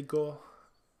 Atletico,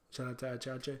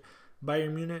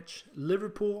 Bayern Munich,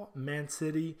 Liverpool, Man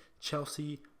City,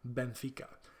 Chelsea, Benfica.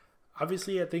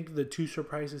 Obviously, I think the 2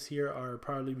 surprises here are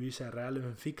probably Villarreal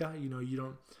and Benfica.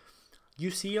 You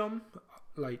see them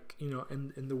like,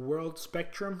 in the world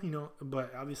spectrum,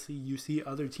 but obviously you see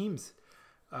other teams.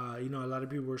 A lot of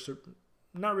people were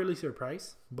not really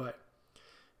surprised, but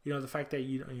the fact that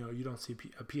you don't see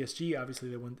a PSG, obviously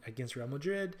they went against Real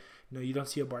Madrid. You don't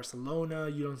see a Barcelona.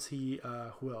 You don't see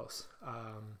who else?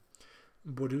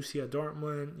 Borussia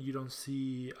Dortmund. You don't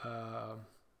see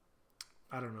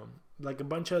I don't know, like a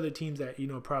bunch of other teams that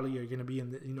probably are going to be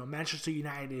in the Manchester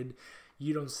United.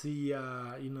 You don't see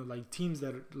like teams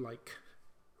that are like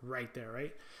right there,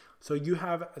 right? So you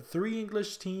have 3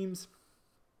 English teams,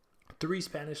 3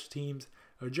 Spanish teams,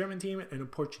 a German team, and a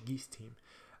Portuguese team.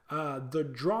 The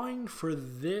drawing for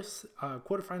this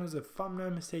quarterfinals, if I'm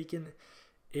not mistaken,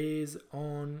 is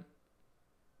on,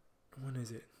 when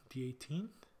is it? The 18th?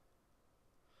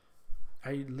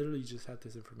 I literally just had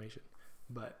this information,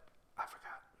 but I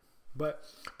forgot. But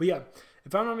yeah,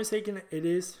 if I'm not mistaken, it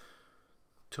is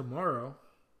tomorrow,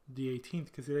 the 18th,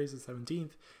 because today's the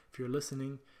 17th. If you're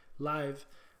listening live,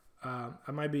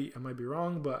 I might be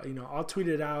wrong, but I'll tweet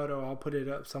it out or I'll put it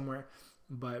up somewhere.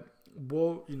 But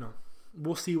we'll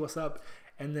see what's up,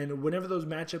 and then whenever those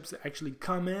matchups actually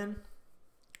come in,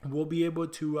 we'll be able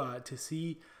to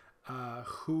see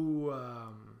who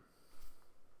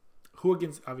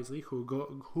against, obviously who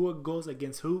goes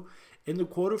against who in the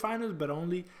quarterfinals, but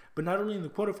not only in the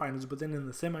quarterfinals, but then in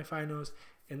the semifinals,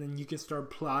 and then you can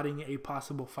start plotting a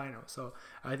possible final. So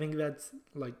I think that's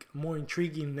like more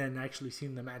intriguing than actually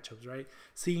seeing the matchups, right?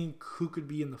 Seeing who could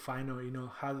be in the final,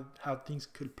 how things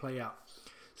could play out.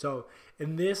 So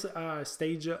in this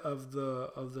stage of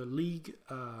the league,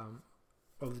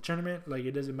 of the tournament, like,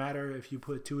 it doesn't matter if you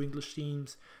put 2 English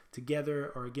teams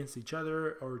together or against each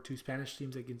other, or 2 Spanish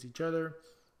teams against each other,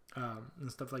 and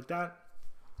stuff like that.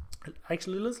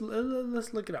 Actually, let's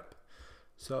look it up.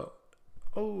 So,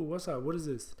 what's up? What is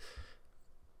this?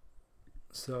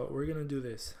 So we're gonna do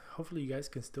this. Hopefully you guys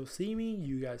can still see me.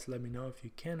 You guys let me know if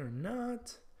you can or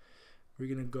not. We're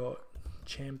gonna go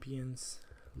Champions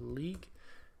League.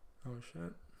 Oh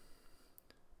shit.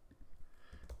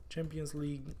 Champions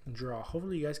League draw.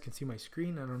 Hopefully you guys can see my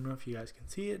screen. I don't know if you guys can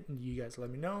see it. You guys let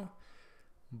me know.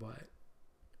 But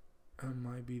I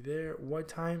might be there. What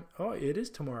time? Oh, it is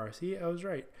tomorrow. See, I was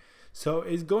right. So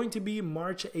it's going to be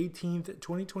March 18th,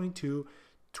 2022,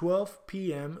 12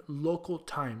 p.m. local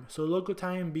time. So local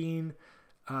time being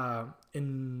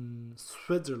in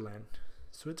Switzerland.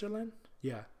 Switzerland?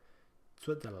 Yeah.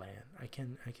 Switzerland. I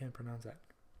can't pronounce that.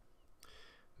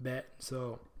 Bet.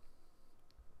 So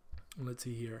let's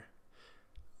see here.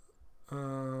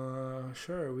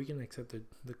 Sure, we can accept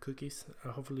the cookies.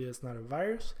 Hopefully that's not a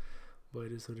virus, but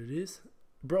it is what it is.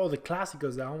 Bro, the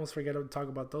Clásicos, I almost forgot to talk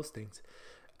about those things.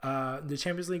 The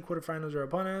Champions League quarterfinals are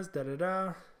upon us.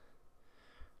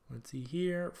 Let's see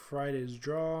here. Friday's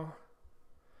draw.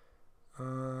 I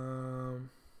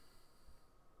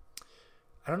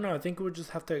don't know. I think we'll just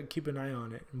have to keep an eye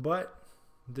on it. But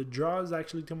the draw is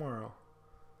actually tomorrow.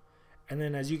 And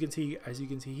then as you can see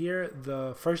here,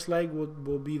 the first leg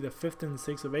will be the 5th and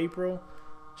 6th of April.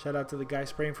 Shout out to the guy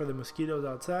spraying for the mosquitoes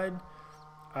outside.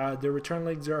 The return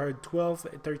legs are 12th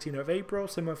and 13th of April.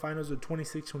 Semifinals are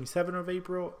 26th, 27th of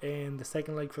April. And the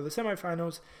second leg for the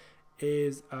semifinals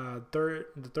is the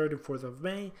 3rd and 4th of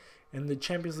May. And the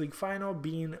Champions League final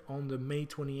being on the May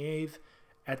 28th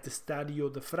at the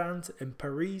Stadio de France in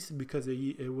Paris, because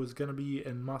it was going to be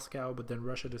in Moscow, but then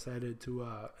Russia decided to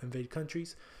invade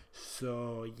countries.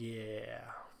 So, yeah.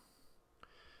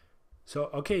 So,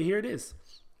 okay, here it is.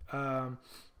 It's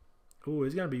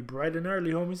going to be bright and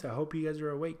early, homies. I hope you guys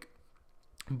are awake.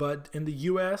 But in the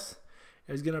U.S.,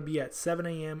 It's gonna be at 7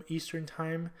 a.m. Eastern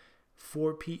time,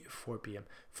 4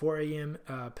 a.m.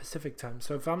 Pacific time.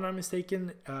 So if I'm not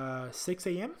mistaken, 6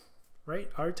 a.m. right,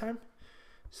 our time.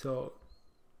 So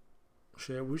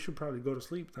we should probably go to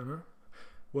sleep then, huh?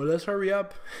 Well, let's hurry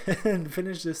up and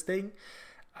finish this thing.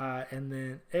 And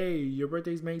then, hey, your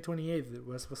birthday's May 28th.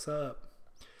 What's up?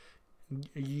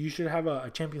 You should have a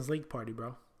Champions League party,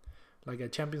 bro. Like a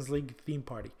Champions League theme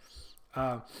party.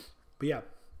 But yeah,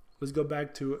 let's go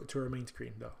back to our main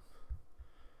screen, though.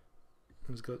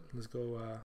 Let's go.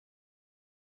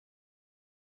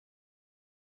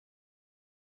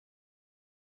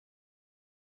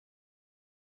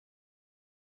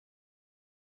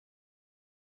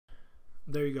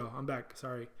 There you go. I'm back.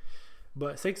 Sorry.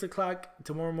 But 6 o'clock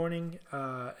tomorrow morning,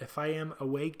 if I am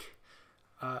awake,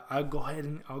 I'll go ahead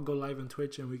and I'll go live on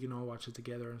Twitch and we can all watch it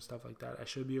together and stuff like that. I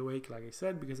should be awake, like I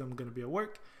said, because I'm going to be at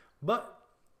work. But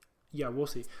yeah, we'll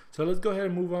see. So let's go ahead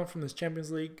and move on from this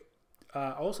Champions League.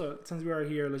 Also, since we are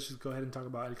here, let's just go ahead and talk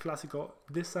about El Clásico.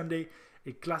 This Sunday,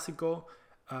 El Clásico,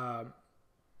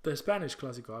 the Spanish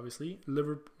Clásico, obviously.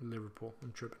 Liverpool,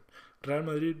 I'm tripping. Real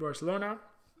Madrid, Barcelona.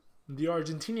 The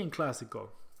Argentinian Clásico.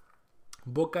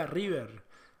 Boca River,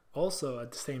 also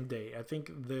at the same day. I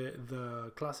think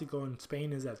the Clásico in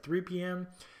Spain is at 3 p.m.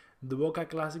 The Boca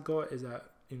Clásico is at,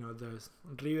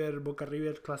 the Boca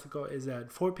River Clásico is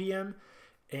at 4 p.m.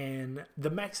 And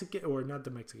the Mexican, or not the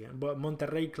Mexican, but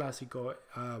Monterrey Clásico,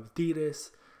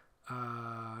 Tigres,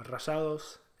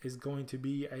 Rayados is going to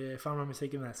be, if I'm not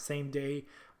mistaken, that same day,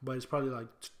 but it's probably like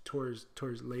towards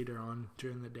later on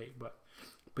during the day. But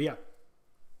yeah,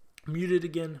 muted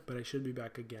again, but I should be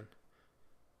back again.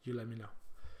 You let me know.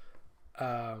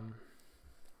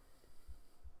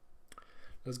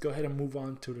 Let's go ahead and move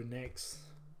on to the next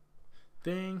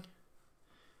thing.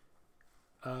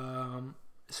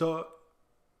 So,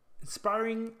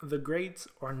 inspiring the greats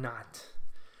or not?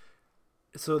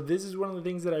 So this is one of the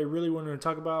things that I really wanted to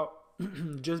talk about,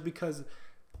 just because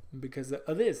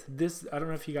of this. I don't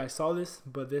know if you guys saw this,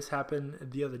 but this happened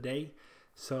the other day.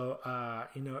 So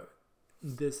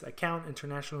this account,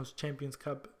 International Champions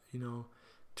Cup,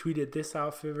 tweeted this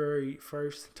out. February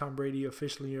 1st, Tom Brady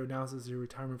officially announces his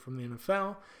retirement from the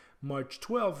NFL. March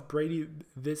 12th, Brady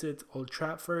visits Old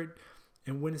Trafford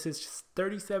and witnesses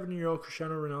 37-year-old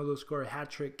Cristiano Ronaldo score a hat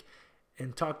trick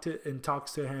and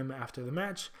talks to him after the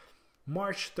match.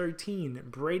 March 13,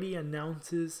 Brady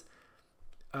announces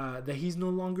that he's no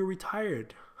longer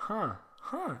retired.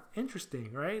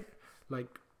 Interesting, right?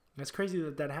 Like, that's crazy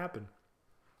that happened.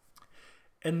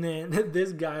 And then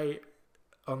this guy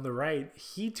on the right,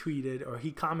 he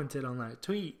commented on that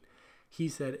tweet. He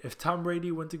said, if Tom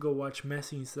Brady went to go watch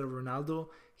Messi instead of Ronaldo,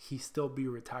 he'd still be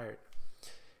retired.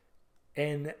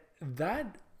 And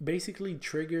that basically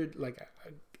triggered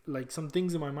like some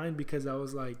things in my mind, because I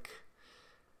was like,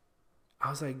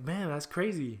 man, that's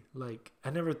crazy. Like, I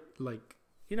never,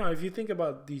 if you think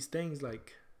about these things,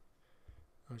 like,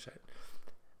 oh shit.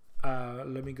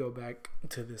 Let me go back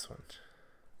to this one.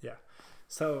 Yeah.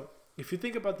 So if you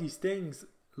think about these things,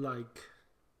 like,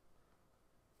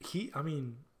 he's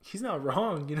not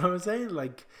wrong. You know what I'm saying?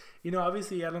 Like,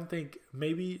 obviously I don't think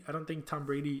Tom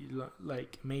Brady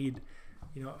made,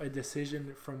 a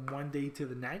decision from one day to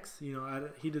the next.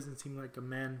 He doesn't seem like a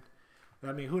man.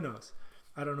 I mean, who knows?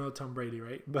 I don't know Tom Brady,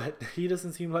 right? But he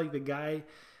doesn't seem like the guy.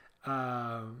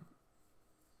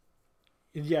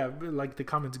 Yeah, like the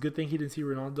comments. Good thing he didn't see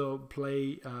Ronaldo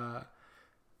play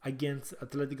against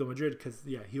Atletico Madrid, because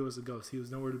he was a ghost. He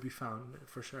was nowhere to be found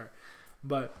for sure.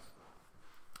 But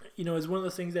it's one of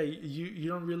those things that you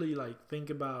don't really think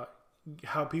about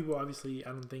how people, obviously, I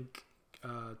don't think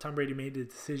Tom Brady made the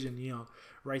decision,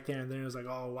 right there and then. It was like,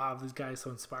 oh wow, this guy is so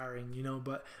inspiring,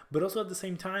 but also at the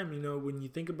same time, when you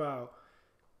think about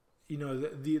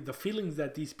the feelings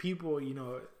that these people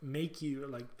make you,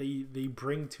 like they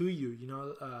bring to you,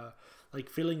 like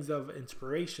feelings of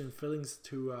inspiration, feelings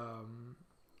to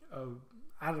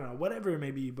I don't know, whatever it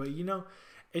may be. But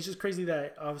it's just crazy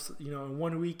that in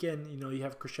one weekend you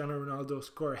have Cristiano Ronaldo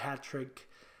score a hat trick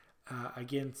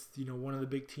against one of the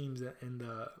big teams in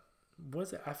the,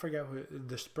 was it, I forgot who,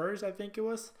 the Spurs, I think it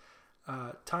was.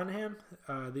 Tottenham,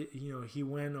 he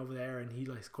went over there and he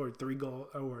scored 3 goals,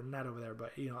 or not over there,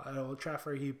 but at Old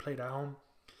Trafford, he played at home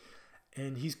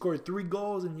and he scored 3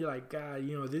 goals, and you're like, God,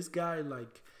 this guy,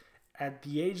 at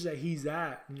the age that he's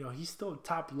at, he's still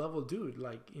top level dude.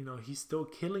 He's still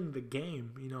killing the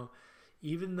game,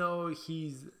 even though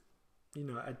he's,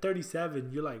 at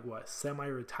 37, you're like, what,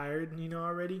 semi-retired,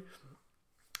 already.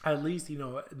 At least,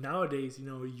 nowadays,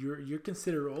 you're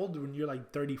considered old when you're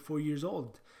 34 years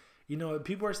old.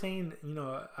 People are saying,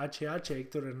 HH,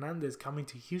 Hector Hernandez coming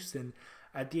to Houston.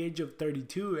 at the age of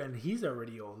 32, and he's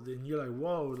already old, and you're like,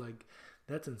 whoa, like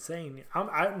that's insane.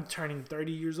 I'm turning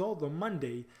 30 years old on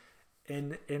Monday,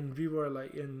 and people are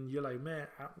like, and you're like, man,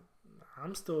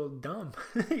 I'm still dumb.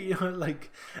 Like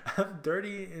I'm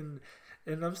 30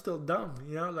 and I'm still dumb.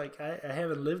 Like I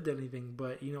haven't lived anything.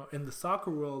 But in the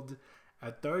soccer world,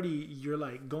 at 30, you're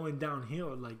like going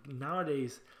downhill. Like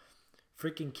nowadays,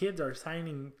 freaking kids are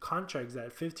signing contracts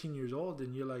at 15 years old,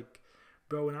 and you're like,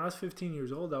 bro, when I was 15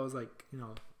 years old, I was like,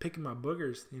 picking my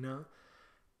boogers,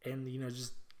 and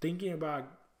just thinking about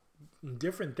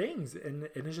different things, and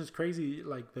it's just crazy,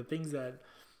 like the things that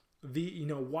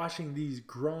watching these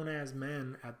grown ass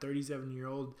men at 37 year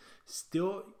old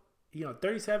still,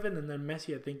 37, and then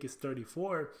Messi I think is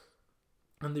 34,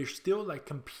 and they're still like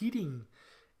competing,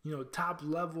 top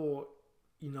level,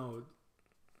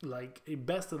 like a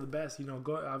best of the best.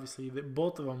 Obviously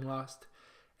both of them lost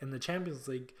in the Champions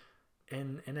League,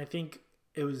 and I think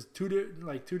it was two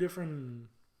different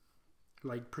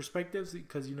like perspectives,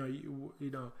 because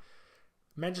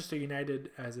Manchester United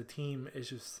as a team is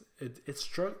just it's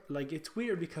like it's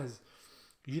weird, because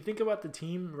you think about the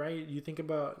team, right? You think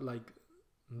about like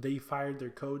they fired their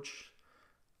coach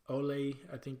Ole.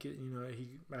 I think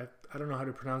I don't know how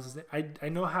to pronounce his name. I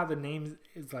know how the name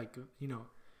is like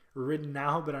written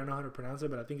now, but I don't know how to pronounce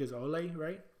it. But I think it's Ole,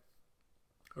 right?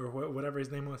 Or whatever his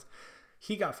name was.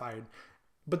 He got fired.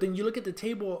 But then you look at the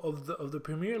table of the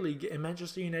Premier League, and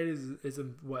Manchester United is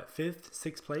in what, 5th,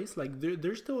 6th place? Like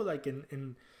they're still like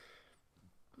in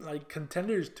like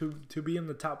contenders to be in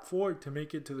the top 4 to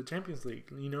make it to the Champions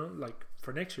League, like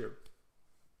for next year.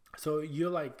 So you're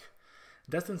like,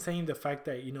 that's insane. The fact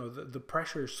that the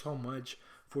pressure is so much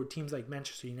for teams like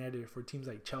Manchester United, for teams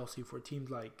like Chelsea, for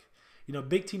teams like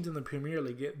big teams in the Premier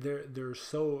League. They're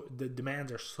so, the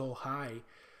demands are so high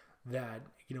that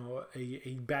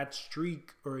a bad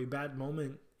streak or a bad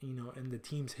moment in the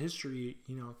team's history,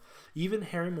 even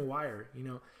Harry Maguire,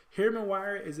 Harry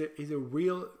Maguire is a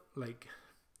real, like,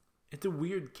 it's a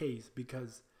weird case,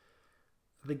 because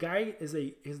the guy is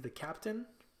the captain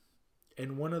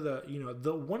and one of the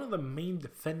one of the main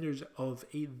defenders of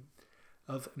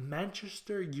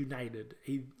Manchester United,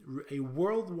 a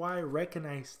worldwide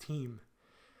recognized team.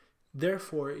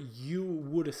 Therefore, you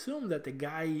would assume that the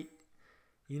guy,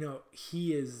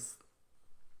 he is,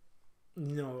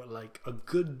 like a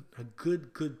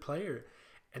good player.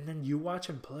 And then you watch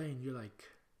him play and you're like,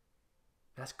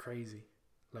 that's crazy.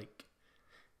 Like,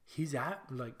 he's I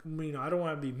don't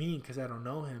want to be mean because I don't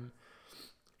know him.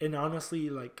 And honestly,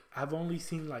 like, I've only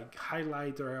seen like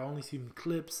highlights, or I only seen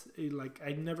clips. Like,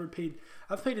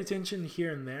 I've paid attention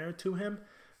here and there to him,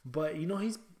 but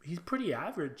he's pretty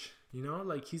average.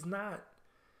 Like, he's not,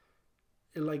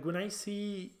 like, when I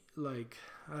see, like,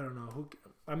 I don't know who.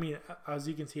 I mean, as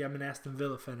you can see, I'm an Aston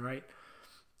Villa fan, right?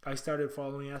 I started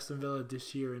following Aston Villa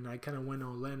this year, and I kind of went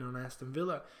all in on Aston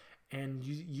Villa. And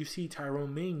you see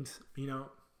Tyrone Mings,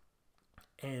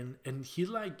 and he's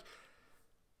like,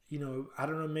 I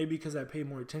don't know, maybe because I pay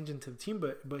more attention to the team,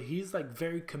 but he's like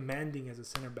very commanding as a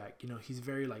center back. He's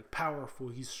very like powerful.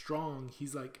 He's strong.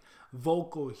 He's like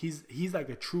vocal. He's like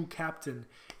a true captain.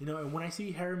 And when I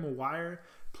see Harry Maguire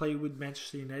play with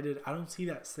Manchester United, I don't see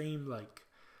that same like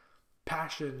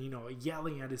passion.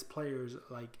 Yelling at his players,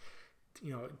 like,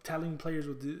 telling players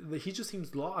he just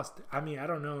seems lost. I mean, I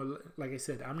don't know. Like I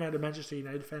said, I'm not a Manchester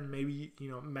United fan. Maybe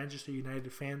Manchester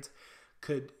United fans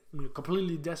could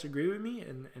completely disagree with me,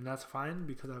 and that's fine,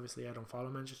 because obviously I don't follow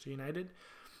Manchester United.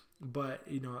 But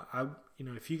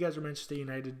if you guys are Manchester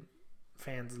United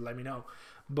fans, let me know.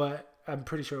 But I'm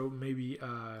pretty sure maybe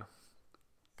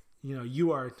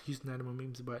you are Houston Dynamo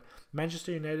memes, but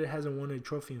Manchester United hasn't won a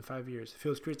trophy in 5 years. It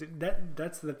feels crazy.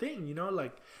 That's the thing,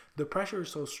 like the pressure is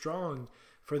so strong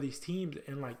for these teams,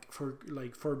 and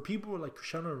for people like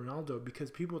Cristiano Ronaldo, because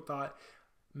people thought,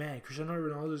 man, Cristiano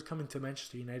Ronaldo is coming to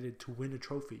Manchester United to win a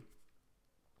trophy,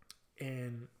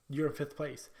 and you're in 5th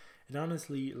place. And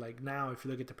honestly, like, now if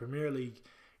you look at the Premier League,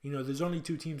 there's only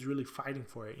 2 teams really fighting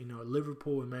for it.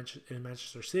 Liverpool and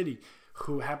Manchester City,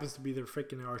 who happens to be their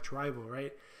freaking arch rival,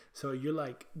 right? So you're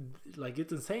like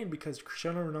it's insane, because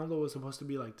Cristiano Ronaldo was supposed to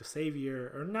be like the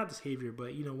savior, or not the savior,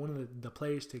 but one of the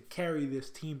players to carry this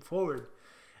team forward.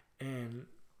 And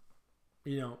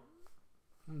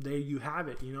there you have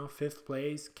it, 5th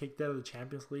place, kicked out of the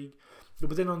Champions League.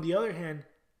 But then on the other hand,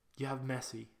 you have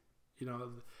Messi.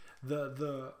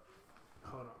 The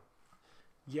hold on.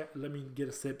 Yeah, let me get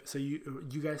a sip. So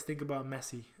you guys think about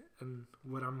Messi and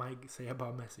what I might say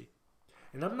about Messi.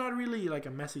 And I'm not really like a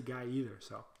Messi guy either,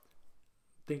 so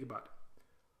think about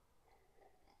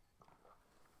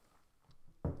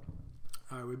it.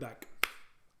 All right, we're back.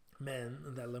 Man,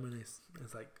 that lemonade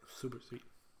is like super sweet.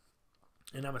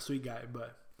 And I'm a sweet guy,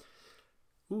 but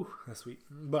ooh, that's sweet.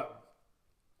 But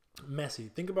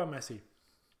Messi, think about Messi.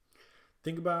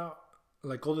 Think about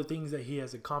like all the things that he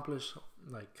has accomplished,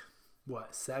 like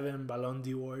what, 7 Ballon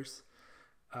d'Ors,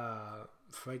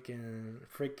 freaking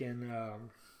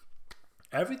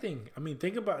everything. I mean,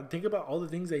 think about all the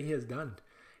things that he has done.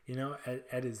 You know,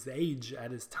 at his age,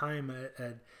 at his time,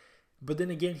 but then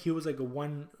again, he was like a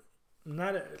one,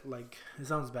 not a, like, it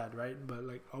sounds bad, right? But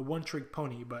like a one-trick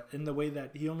pony, but in the way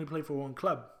that he only played for one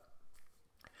club.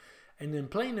 And then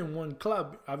playing in one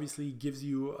club obviously gives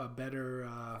you a better,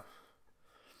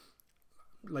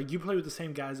 like you play with the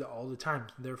same guys all the time.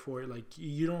 Therefore, like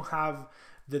you don't have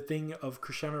the thing of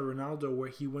Cristiano Ronaldo where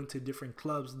he went to different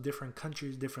clubs, different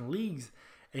countries, different leagues,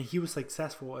 and he was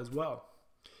successful as well.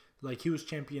 Like he was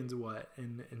champions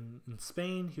in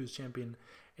Spain, he was champion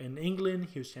in England,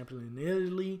 he was champion in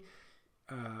Italy.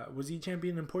 Was he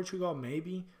champion in Portugal?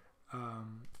 Maybe.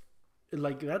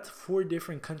 Like that's 4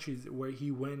 different countries where he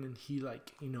went and he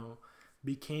like, you know,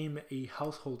 became a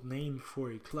household name for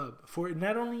a club. For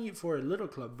not only for a little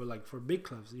club, but like for big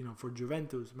clubs, you know, for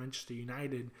Juventus, Manchester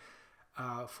United,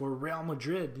 for Real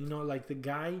Madrid, you know, like the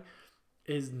guy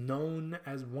is known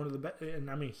as one of the best, and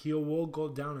I mean he will go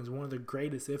down as one of the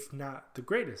greatest, if not the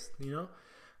greatest, you know.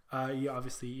 You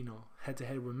obviously, you know, head to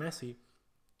head with Messi,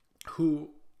 who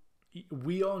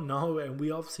we all know and we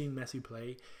all have seen Messi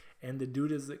play, and the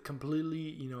dude is completely,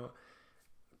 you know,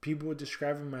 people would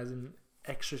describe him as an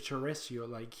extraterrestrial.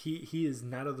 Like he is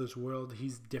not of this world.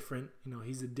 He's different, you know,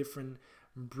 he's a different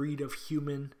breed of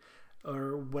human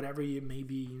or whatever it may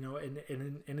be, you know.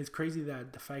 And it's crazy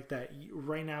that the fact that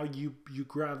right now you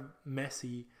grab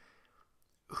Messi,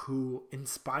 who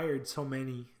inspired so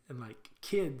many and like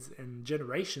kids and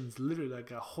generations, literally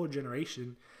like a whole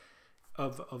generation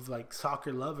of like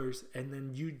soccer lovers, and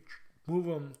then you move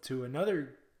them to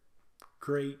another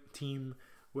great team,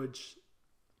 which,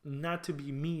 not to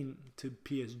be mean to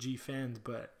PSG fans,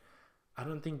 but I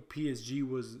don't think PSG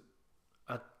was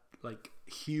a like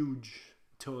huge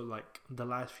till like the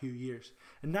last few years,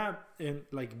 and not in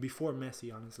like before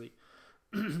Messi, honestly.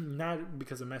 Not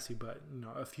because of Messi, but you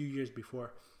know, a few years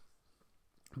before.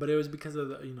 But it was because of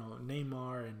the, you know,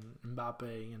 Neymar and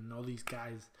Mbappe and all these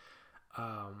guys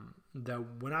that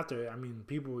went out there. I mean,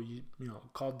 people you know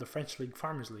called the French League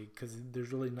Farmers League because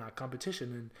there's really not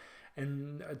competition,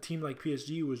 and a team like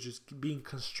PSG was just being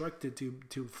constructed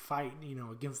to fight, you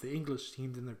know, against the English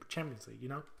teams in the Champions League, you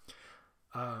know.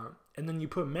 And then you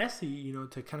put Messi, you know,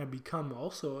 to kind of become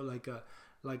also like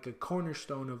a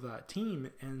cornerstone of that team,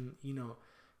 and you know,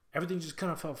 everything just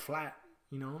kind of fell flat.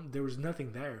 You know, there was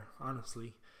nothing there,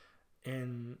 honestly,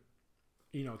 and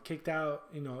you know, kicked out.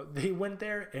 You know, they went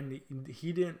there and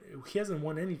he hasn't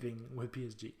won anything with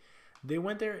PSG. They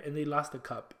went there and they lost the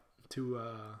cup to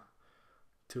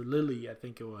Lille, I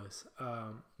think it was.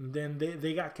 Then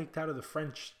they got kicked out of the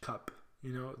French Cup,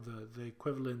 you know, the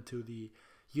equivalent to the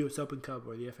US Open Cup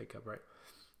or the FA Cup, right?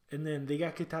 And then they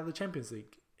got kicked out of the Champions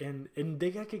League, and they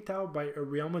got kicked out by a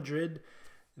Real Madrid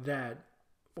that,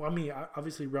 well, I mean,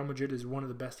 obviously Real Madrid is one of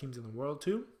the best teams in the world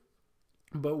too.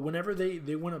 But whenever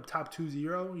they went up top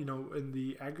 2-0, you know, in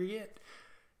the aggregate,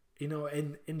 you know,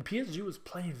 and PSG was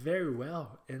playing very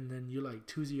well, and then you're like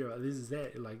 2-0, this is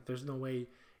it. Like, there's no way,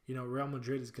 you know, Real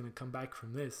Madrid is going to come back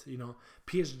from this. You know,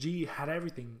 PSG had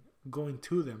everything going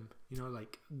to them. You know,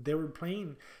 like, they were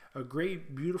playing a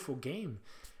great, beautiful game.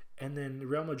 And then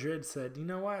Real Madrid said, you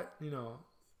know what? You know,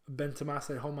 Benzema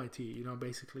said, hold my tea, you know,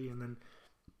 basically. And then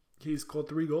he scored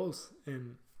 3 goals,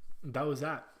 and that was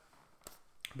that.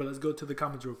 But let's go to the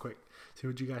comments real quick. See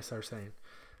what you guys are saying.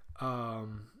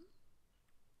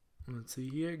 Let's see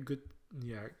here. Good.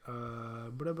 Yeah.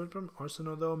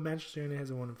 Arsenal, though. Manchester United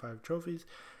hasn't won 5 trophies.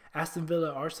 Aston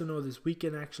Villa, Arsenal this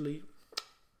weekend, actually.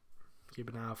 Keep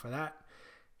an eye out for that.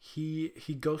 He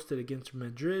ghosted against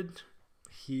Madrid.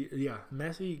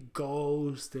 Messi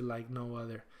ghosted like no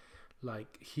other.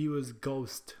 Like, he was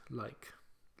ghost like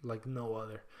no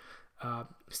other.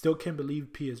 Still can't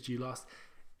believe PSG lost.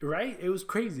 Right? It was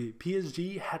crazy.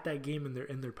 PSG had that game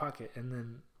in their pocket, and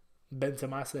then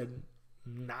Benzema said,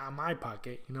 "Not my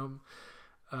pocket." You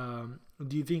know.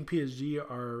 Do you think PSG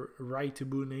are right to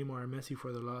boo Neymar and Messi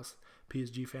for the loss?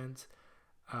 PSG fans.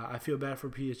 I feel bad for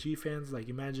PSG fans. Like,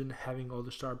 imagine having all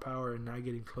the star power and not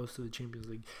getting close to the Champions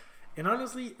League. And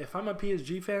honestly, if I'm a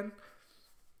PSG fan,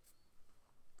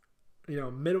 you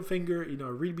know, middle finger, you know,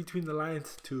 read between the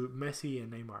lines to Messi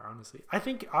and Neymar, honestly. I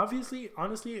think, honestly,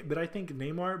 but I think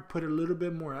Neymar put a little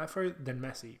bit more effort than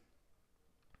Messi.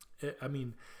 I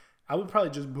mean, I would probably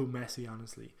just boo Messi,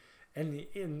 honestly.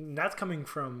 And that's coming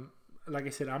from like I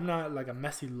said, I'm not like a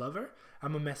Messi lover.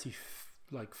 I'm a Messi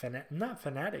not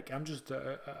fanatic. I'm just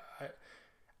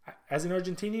as an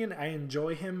Argentinian, I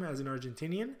enjoy him as an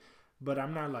Argentinian, but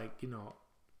I'm not like,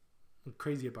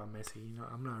 crazy about Messi.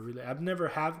 I'm not really. I've never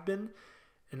have been,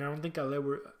 and I don't think I'll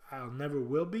never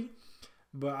will be.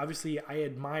 But obviously, I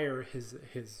admire his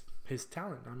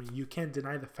talent. I mean, you can't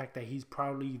deny the fact that he's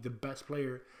probably the best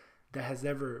player that has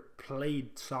ever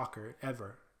played soccer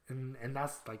ever, and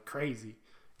that's like crazy.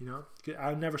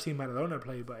 I've never seen Maradona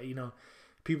play, but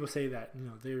people say that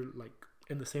they're like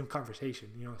in the same conversation,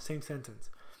 same sentence.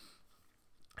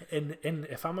 And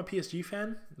if I'm a PSG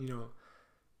fan,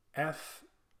 F,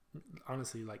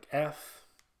 honestly, like F,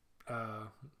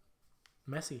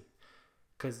 Messi,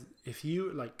 because if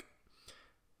you like,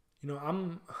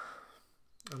 I'm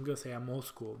gonna say I'm old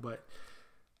school, but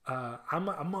I'm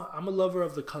a lover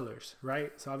of the colors,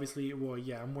 right? So obviously, well,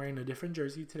 yeah, I'm wearing a different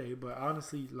jersey today, but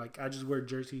honestly, like I just wear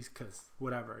jerseys because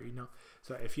whatever,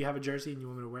 So if you have a jersey and you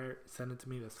want me to wear it, send it to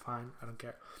me. That's fine. I don't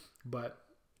care. But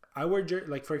I wear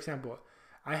like for example,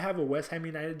 I have a West Ham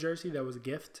United jersey that was a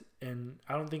gift, and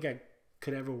I don't think I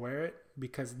could ever wear it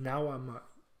because now I'm a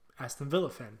Aston Villa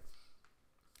fan,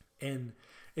 and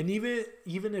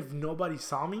even if nobody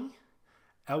saw me,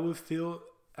 I would feel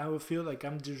like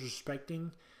I'm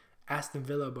disrespecting Aston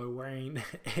Villa by wearing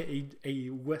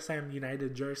a West Ham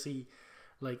United jersey,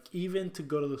 like even to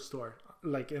go to the store.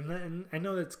 Like, and I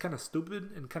know that's kind of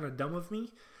stupid and kind of dumb of me,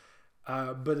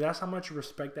 but that's how much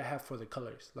respect I have for the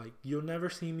colors. Like, you'll never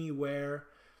see me wear,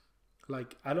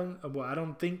 like, I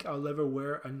don't think I'll ever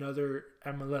wear another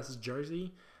MLS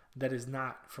jersey that is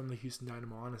not from the Houston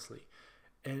Dynamo, honestly.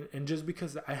 And just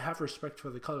because I have respect for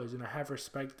the colors and I have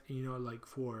respect, like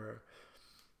for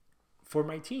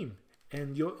my team,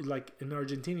 and you'll like an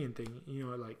Argentinian thing,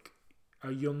 like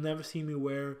you'll never see me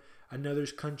wear another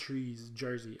country's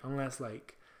jersey unless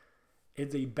like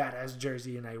it's a badass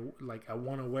jersey and I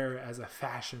want to wear it as a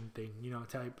fashion thing,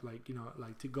 type like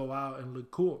like to go out and look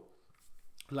cool.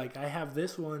 Like I have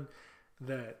this one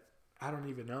that I don't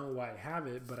even know why I have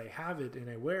it, but I have it and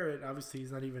I wear it. Obviously,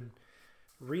 it's not even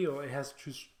real. It has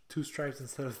two stripes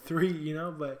instead of three,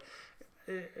 but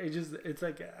it's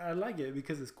like I like it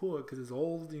because it's cool, because it's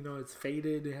old, it's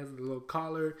faded, it has a little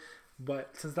collar.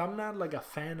 But since I'm not like a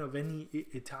fan of any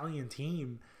Italian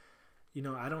team,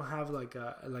 I don't have like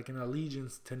an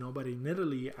allegiance to nobody in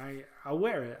Italy. I'll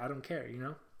wear it. I don't care,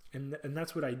 and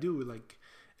that's what I do. Like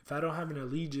if I don't have an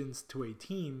allegiance to a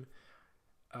team,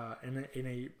 in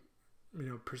a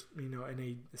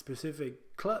in a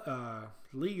specific club,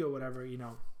 league or whatever,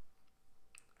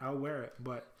 I'll wear it.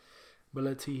 But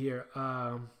let's see here.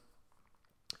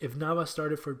 If Navas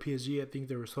started for PSG, I think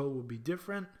the result would be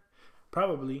different.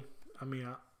 Probably. I mean,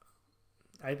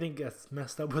 I think that's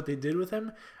messed up what they did with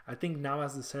him. I think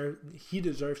Navas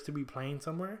deserves to be playing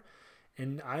somewhere.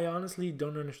 And I honestly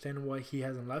don't understand why he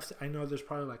hasn't left. I know there's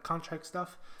probably like contract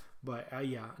stuff. But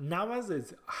yeah, Navas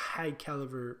is a high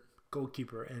caliber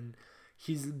goalkeeper. And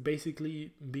he's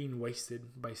basically being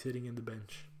wasted by sitting in the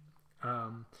bench.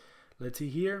 Let's see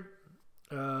here.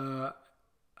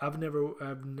 I've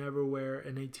never wear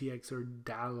an ATX or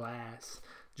Dallas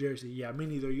jersey. Yeah, me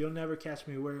neither. You'll never catch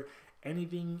me wear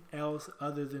anything else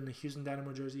other than the Houston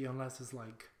Dynamo jersey unless it's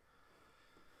like,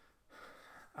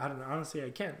 I don't know. Honestly,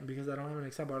 I can't because I don't have an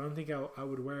example. I don't think I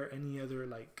would wear any other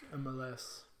like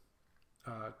MLS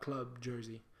club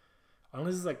jersey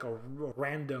unless it's like a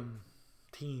random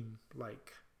team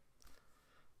like,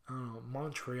 I don't know,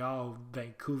 Montreal,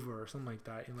 Vancouver or something like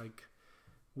that, and like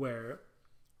where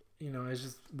it's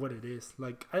just what it is.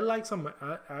 Like I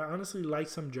honestly like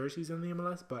some jerseys in the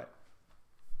MLS, but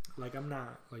like I'm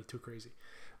not like too crazy.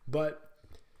 But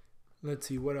let's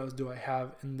see, what else do I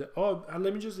have in the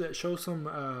let me just show some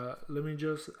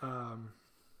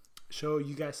show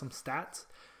you guys some stats,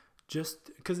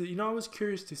 just because I was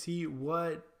curious to see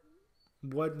what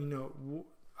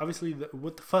obviously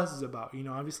what the fuss is about,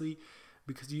 obviously,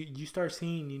 because you start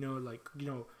seeing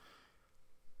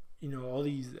all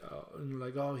these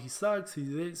like, oh, he sucks,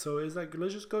 he's this. So it's like,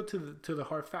 let's just go to the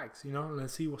hard facts,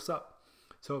 let's see what's up.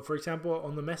 So for example,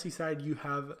 on the Messi side, you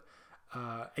have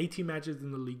 18 matches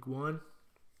in the League One,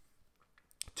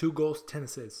 2 goals, 10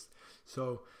 assists.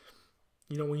 So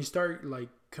when you start like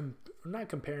not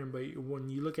comparing, but when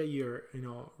you look at your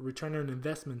return on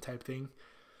investment type thing,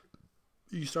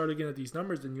 you start looking at these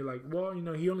numbers and you're like, well,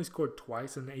 he only scored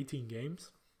twice in 18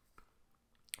 games,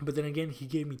 but then again, he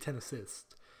gave me 10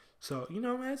 assists. So,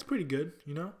 that's pretty good,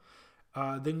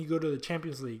 Then you go to the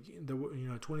Champions League, the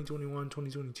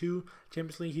 2021-2022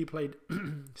 Champions League. He played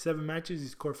 7 matches. He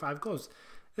scored 5 goals.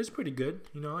 It's pretty good,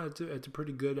 It's a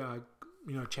pretty good,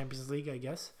 Champions League, I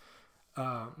guess.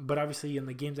 But obviously, in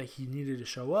the games that he needed to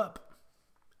show up,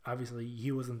 obviously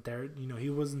he wasn't there. He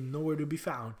wasn't nowhere to be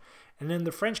found. And then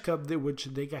the French Cup, which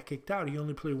they got kicked out, he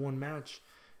only played one match,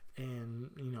 and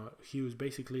he was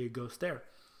basically a ghost there.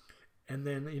 And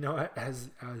then as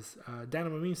Dana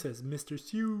Mamine says, Mr.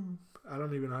 Sue, I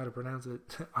don't even know how to pronounce it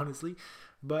honestly,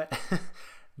 but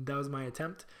that was my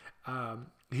attempt.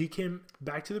 He came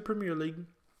back to the Premier League.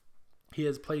 He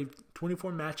has played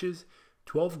 24 matches,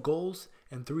 12 goals,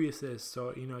 and 3 assists.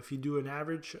 So, if you do an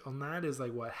average on that, is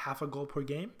like half a goal per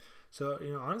game. So,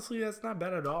 honestly, that's not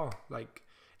bad at all. Like,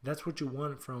 that's what you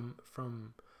want from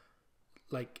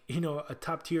like, a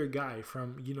top tier guy,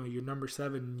 from, your number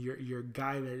 7, your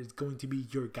guy that is going to be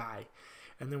your guy.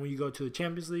 And then when you go to the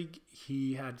Champions League,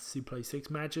 he played 6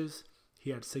 matches.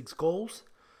 He had 6 goals.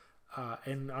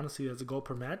 And honestly, that's a goal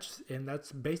per match. And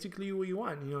that's basically what you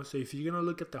want, So if you're going to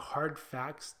look at the hard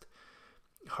facts,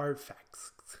 if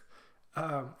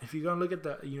you're going to look at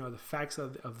the facts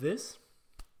of this,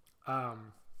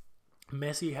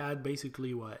 Messi had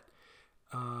basically what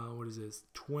is this?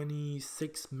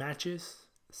 26 matches,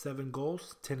 7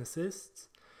 goals, 10 assists.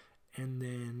 And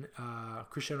then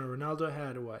Cristiano Ronaldo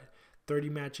had 30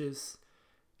 matches,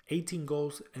 18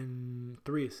 goals, and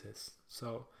 3 assists.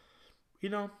 So,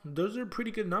 those are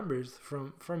pretty good numbers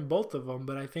from both of them.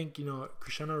 But I think,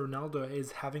 Cristiano Ronaldo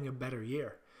is having a better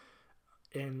year.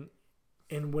 And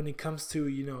when it comes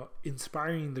to,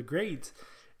 inspiring the greats,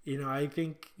 I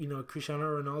think,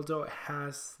 Cristiano Ronaldo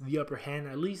has the upper hand,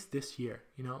 at least this year.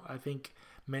 I think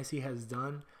Messi has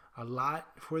done a lot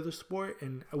for the sport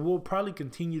and will probably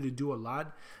continue to do a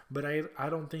lot. But I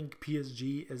don't think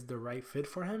PSG is the right fit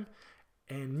for him.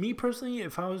 And me personally,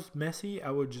 if I was Messi,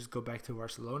 I would just go back to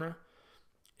Barcelona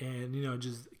and,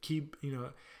 just keep,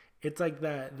 it's like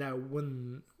that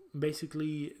when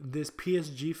basically this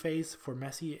PSG phase for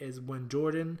Messi is when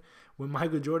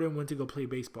Michael Jordan went to go play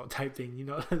baseball type thing,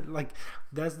 like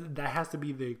that has to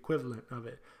be the equivalent of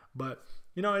it. But,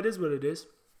 it is what it is.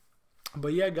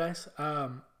 But yeah, guys, I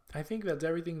think that's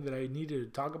everything that I needed to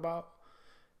talk about.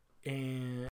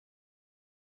 And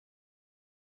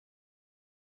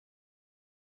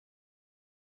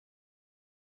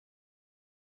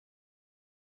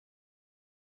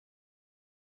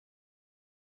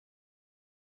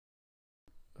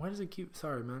why does it keep...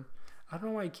 Sorry, man. I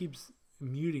don't know why it keeps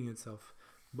muting itself.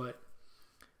 But,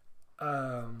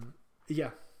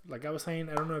 yeah. Like I was saying,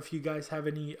 I don't know if you guys have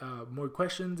any more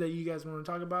questions that you guys want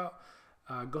to talk about.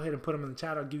 Go ahead and put them in the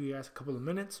chat. I'll give you guys a couple of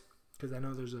minutes because I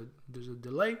know there's a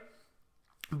delay.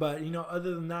 But,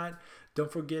 other than that,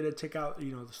 don't forget to check out,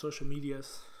 the social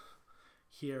medias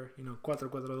here.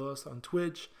 442 on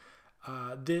Twitch.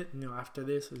 After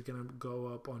this is gonna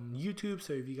go up on YouTube,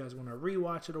 so if you guys want to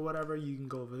rewatch it or whatever, you can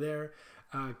go over there.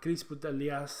 Chris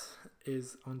Putalias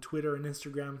is on Twitter and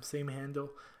Instagram, same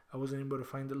handle. I wasn't able to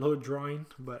find the little drawing,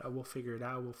 but I will figure it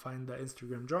out. We'll find the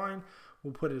Instagram drawing,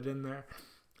 we'll put it in there.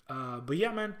 But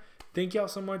yeah, man, thank y'all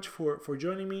so much for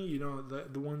joining me.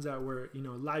 The ones that were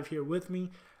live here with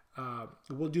me.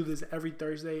 We'll do this every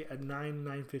Thursday at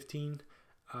 9:15.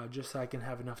 Just so I can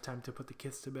have enough time to put the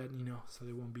kids to bed, so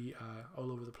they won't be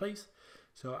all over the place.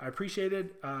 So I appreciate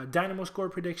it. Dynamo score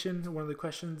prediction. One of the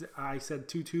questions, I said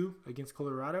 2-2 against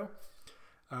Colorado.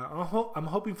 I'm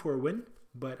hoping for a win,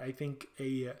 but I think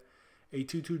a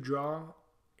 2-2 draw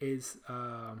is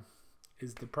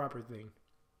the proper thing.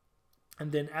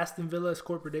 And then Aston Villa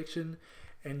score prediction,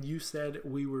 and you said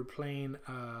we were playing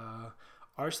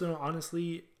Arsenal.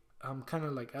 Honestly, I'm kind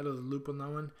of like out of the loop on that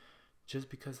one, just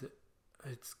because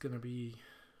it's gonna be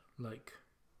like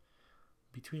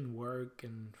between work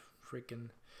and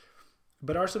freaking.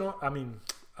 But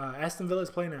Aston Villa is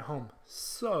playing at home,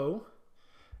 so,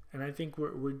 and I think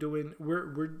we're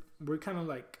kind of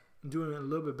like doing a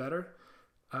little bit better.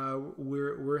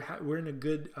 We're in a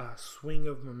good swing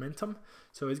of momentum,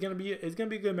 so it's gonna be a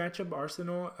good matchup.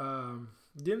 Arsenal,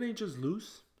 didn't they just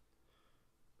lose?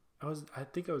 I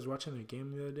think I was watching a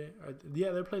game the other day.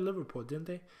 Yeah, they played Liverpool, didn't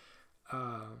they?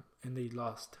 And they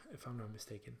lost, if I'm not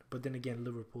mistaken. But then again,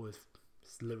 Liverpool is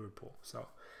Liverpool. So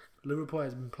Liverpool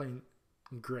has been playing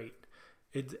great.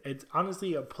 It's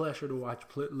honestly a pleasure to watch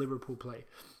Liverpool play.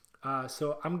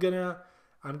 So I'm gonna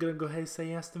go ahead and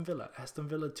say Aston Villa. Aston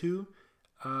Villa 2.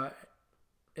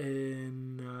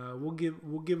 And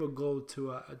we'll give a goal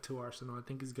to Arsenal. I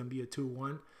think it's gonna be a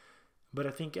 2-1. But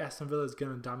I think Aston Villa is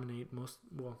gonna dominate most.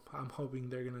 Well, I'm hoping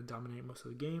they're gonna dominate most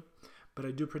of the game. But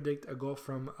I do predict a goal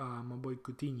from my boy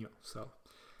Coutinho. So,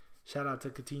 shout out to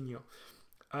Coutinho.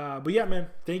 But yeah, man,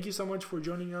 thank you so much for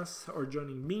joining us or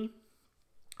joining me.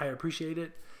 I appreciate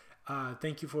it.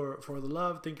 Thank you for the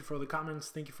love. Thank you for the comments.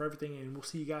 Thank you for everything. And we'll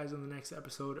see you guys on the next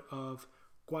episode of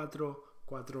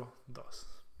 4-4-2.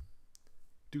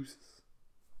 Deuces.